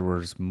 Obviously, there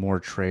was more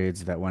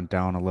trades that went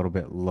down a little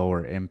bit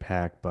lower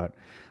impact, but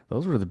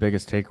those were the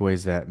biggest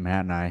takeaways that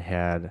Matt and I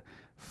had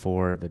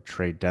for the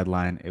trade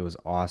deadline. It was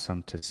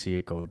awesome to see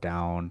it go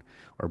down,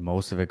 or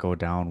most of it go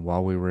down,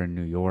 while we were in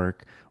New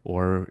York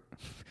or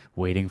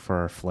waiting for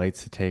our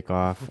flights to take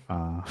off.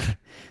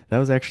 That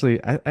was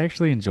actually, I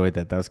actually enjoyed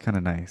that. That was kind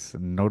of nice.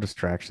 No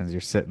distractions. You're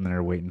sitting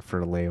there waiting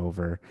for a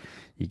layover.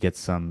 You get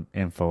some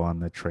info on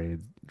the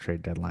trade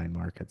deadline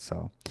market.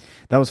 So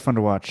that was fun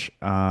to watch.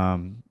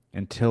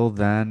 Until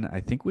then, I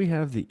think we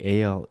have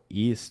the AL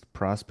East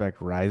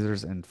prospect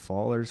risers and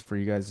fallers for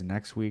you guys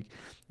next week.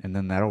 And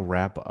then that'll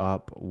wrap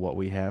up what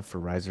we have for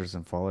risers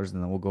and fallers.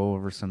 And then we'll go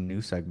over some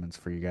new segments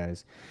for you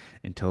guys.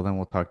 Until then,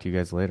 we'll talk to you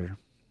guys later.